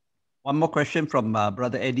 One more question from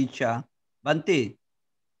Brother Eddie Chia. Bhante,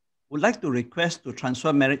 would like to request to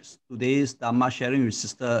transfer merits today's Dharma sharing with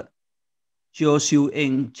Sister Chio Siu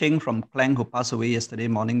Eng Cheng from Klang, who passed away yesterday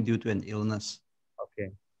morning due to an illness.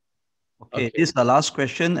 Okay, this is the last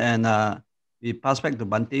question, and we pass back to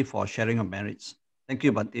Bhante for sharing of merits. Thank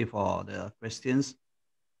you, Bhante, for the questions.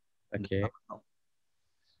 Okay.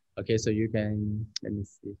 Okay, so you can, let me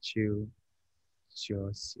see, Chio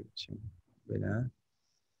Siu Cheng.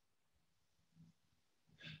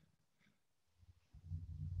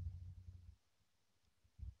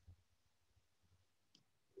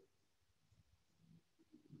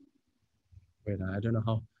 Wait, I don't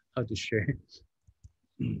know how to share.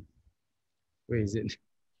 Where is it?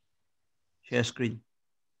 Share screen.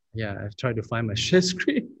 Yeah, I've tried to find my share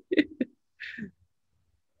screen.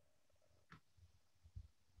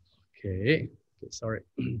 Okay, sorry.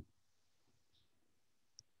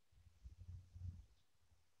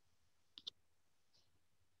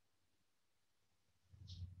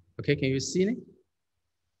 Okay, can you see it?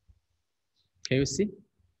 Can you see?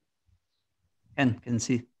 Can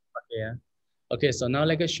see. Okay, yeah. Okay, so now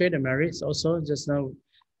like I share the merits also. Just now,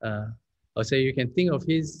 Also, you can think of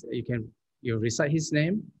you recite his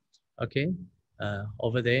name, okay,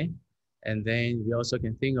 over there. And then we also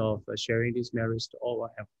can think of sharing these merits to all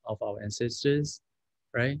of our ancestors,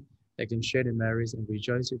 right? They can share the merits and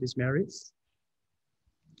rejoice with these merits.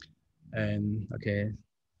 And okay.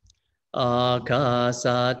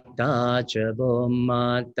 Akasatta cha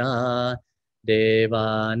bummata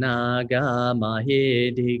devanaga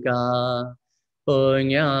mahidika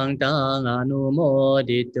punyang tang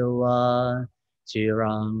anumoditva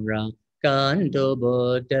chirang rakantu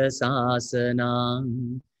buddha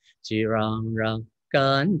sasanang chirang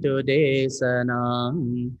rakantu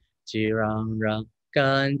desanang chirang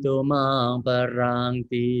rakantu mang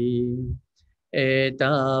parangti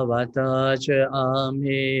Etavata cha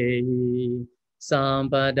amhi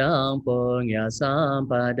sampadang punya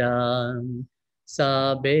sampadang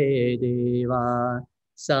sabbe deva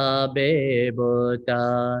sabbe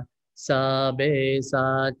buddha sabbe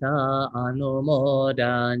sata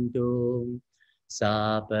anumodantu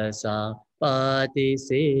sabba pati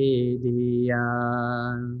siddhya.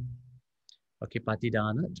 Okay,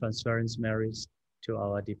 patidana, transference merits to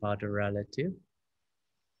our departed relative.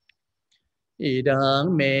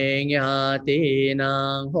 Idang menyati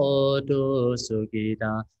nang hotu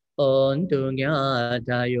sukita ontu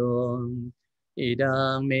nyatayo.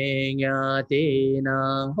 Idang menyati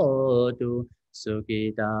nang hotu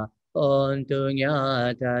sukita ontu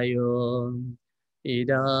nyatayo.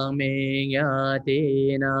 Idang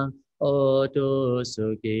menyati nang hotu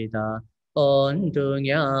sukita ontu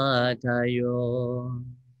nyatayo.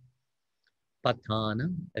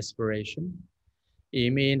 Patthana, aspiration.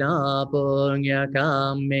 Imina punya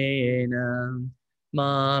kamena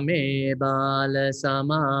mame bala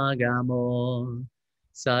samagamo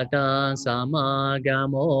sata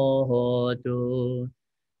samagamo hotu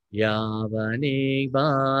yavanik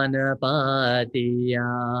patiya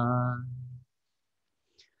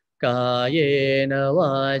kayena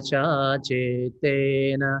vacha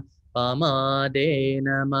chittena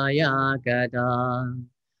pamadena maya kata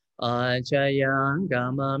Acayang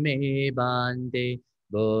gamame bante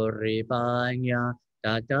buripanya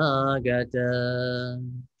tatagata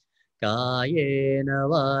kayena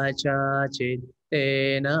vacha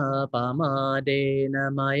chittena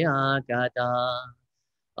pamadena maya kata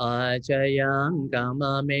acayang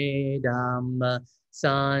gamame dhamma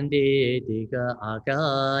sanditika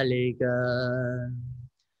akalika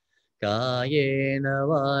Kayena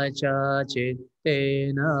vacha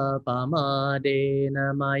chittena pamadena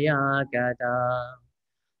maya kata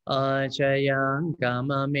acayang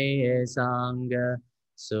kamame sangha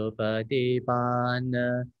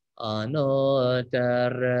supatipana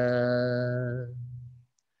anuttara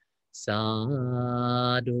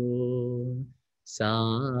sadhu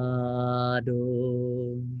sadhu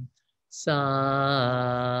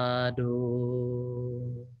sadhu